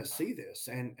that's going to see this.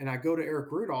 And I go to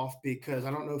Eric Rudolph because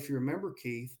I don't know if you remember,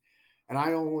 Keith, and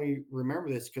I only remember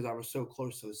this because I was so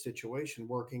close to the situation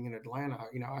working in Atlanta.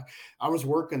 I was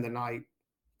working the night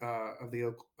of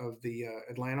the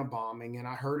Atlanta bombing, and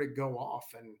I heard it go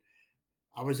off, and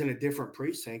I was in a different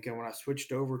precinct. And when I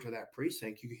switched over to that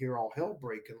precinct, you could hear all hell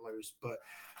breaking loose. But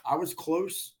I was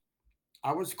close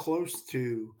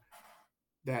to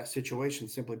that situation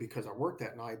simply because I worked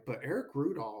that night. But Eric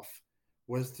Rudolph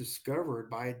was discovered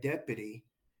by a deputy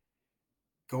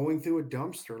going through a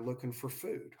dumpster looking for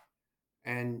food.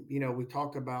 And, we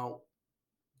talk about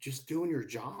just doing your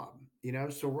job,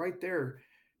 so right there,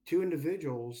 two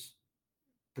individuals,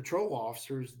 patrol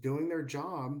officers doing their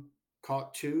job,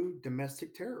 caught two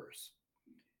domestic terrorists.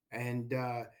 And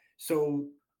so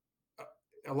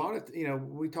a lot of,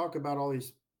 we talk about all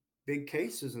these big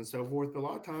cases and so forth, but a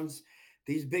lot of times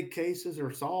these big cases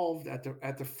are solved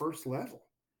at the first level.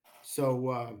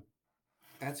 So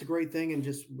that's a great thing. And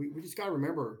we just got to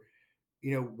remember,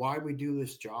 why we do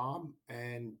this job.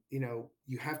 And, you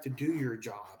have to do your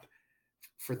job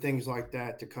for things like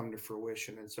that to come to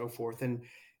fruition and so forth. And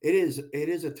it is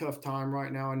a tough time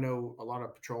right now. I know a lot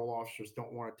of patrol officers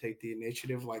don't want to take the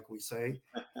initiative, like we say,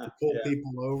 to pull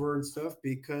people over and stuff,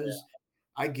 because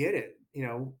I get it.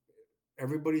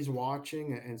 Everybody's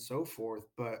watching and so forth,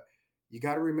 but you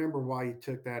got to remember why you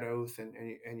took that oath, and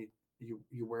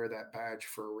you wear that badge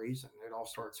for a reason. It all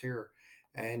starts here.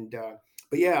 And,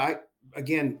 but yeah,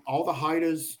 again, all the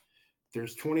HIDAs,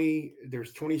 there's 20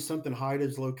 something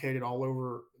HIDAs located all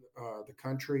over the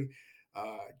country.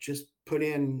 Just put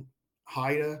in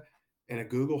HIDA in a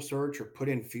Google search, or put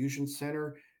in Fusion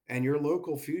Center, and your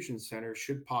local fusion center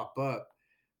should pop up.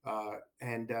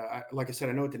 Like I said,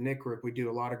 I know at the NICRIP we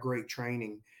do a lot of great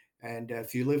training. And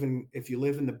if you live in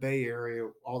the Bay Area,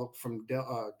 from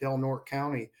Del Norte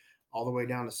County all the way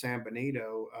down to San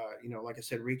Benito, like I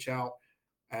said, reach out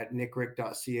at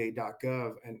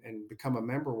nicric.ca.gov and become a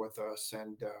member with us,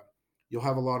 and you'll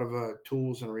have a lot of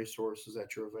tools and resources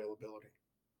at your availability.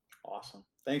 Awesome.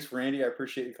 Thanks, Randy. I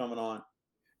appreciate you coming on.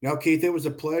 No, Keith, it was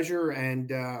a pleasure,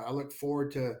 and I look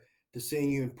forward to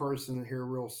seeing you in person here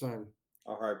real soon.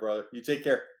 All right, brother. You take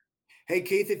care. Hey,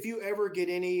 Keith, if you ever get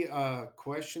any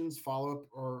questions, follow-up,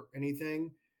 or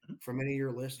anything from any of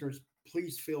your listeners,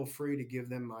 please feel free to give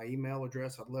them my email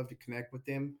address. I'd love to connect with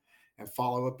them and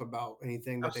follow up about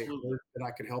anything that they heard that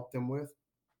I could help them with.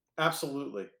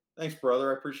 Absolutely. Thanks,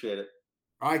 brother. I appreciate it.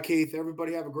 All right, Keith.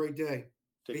 Everybody have a great day.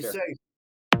 Be safe.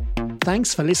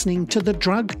 Thanks for listening to the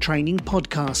Drug Training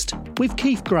Podcast with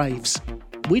Keith Graves.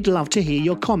 We'd love to hear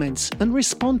your comments and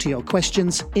respond to your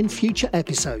questions in future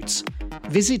episodes.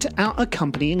 Visit our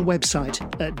accompanying website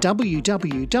at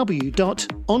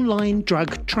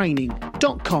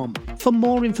www.onlinedrugtraining.com for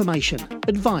more information,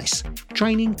 advice,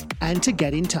 training, and to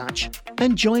get in touch.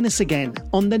 And join us again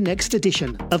on the next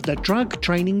edition of the Drug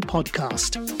Training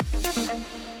Podcast.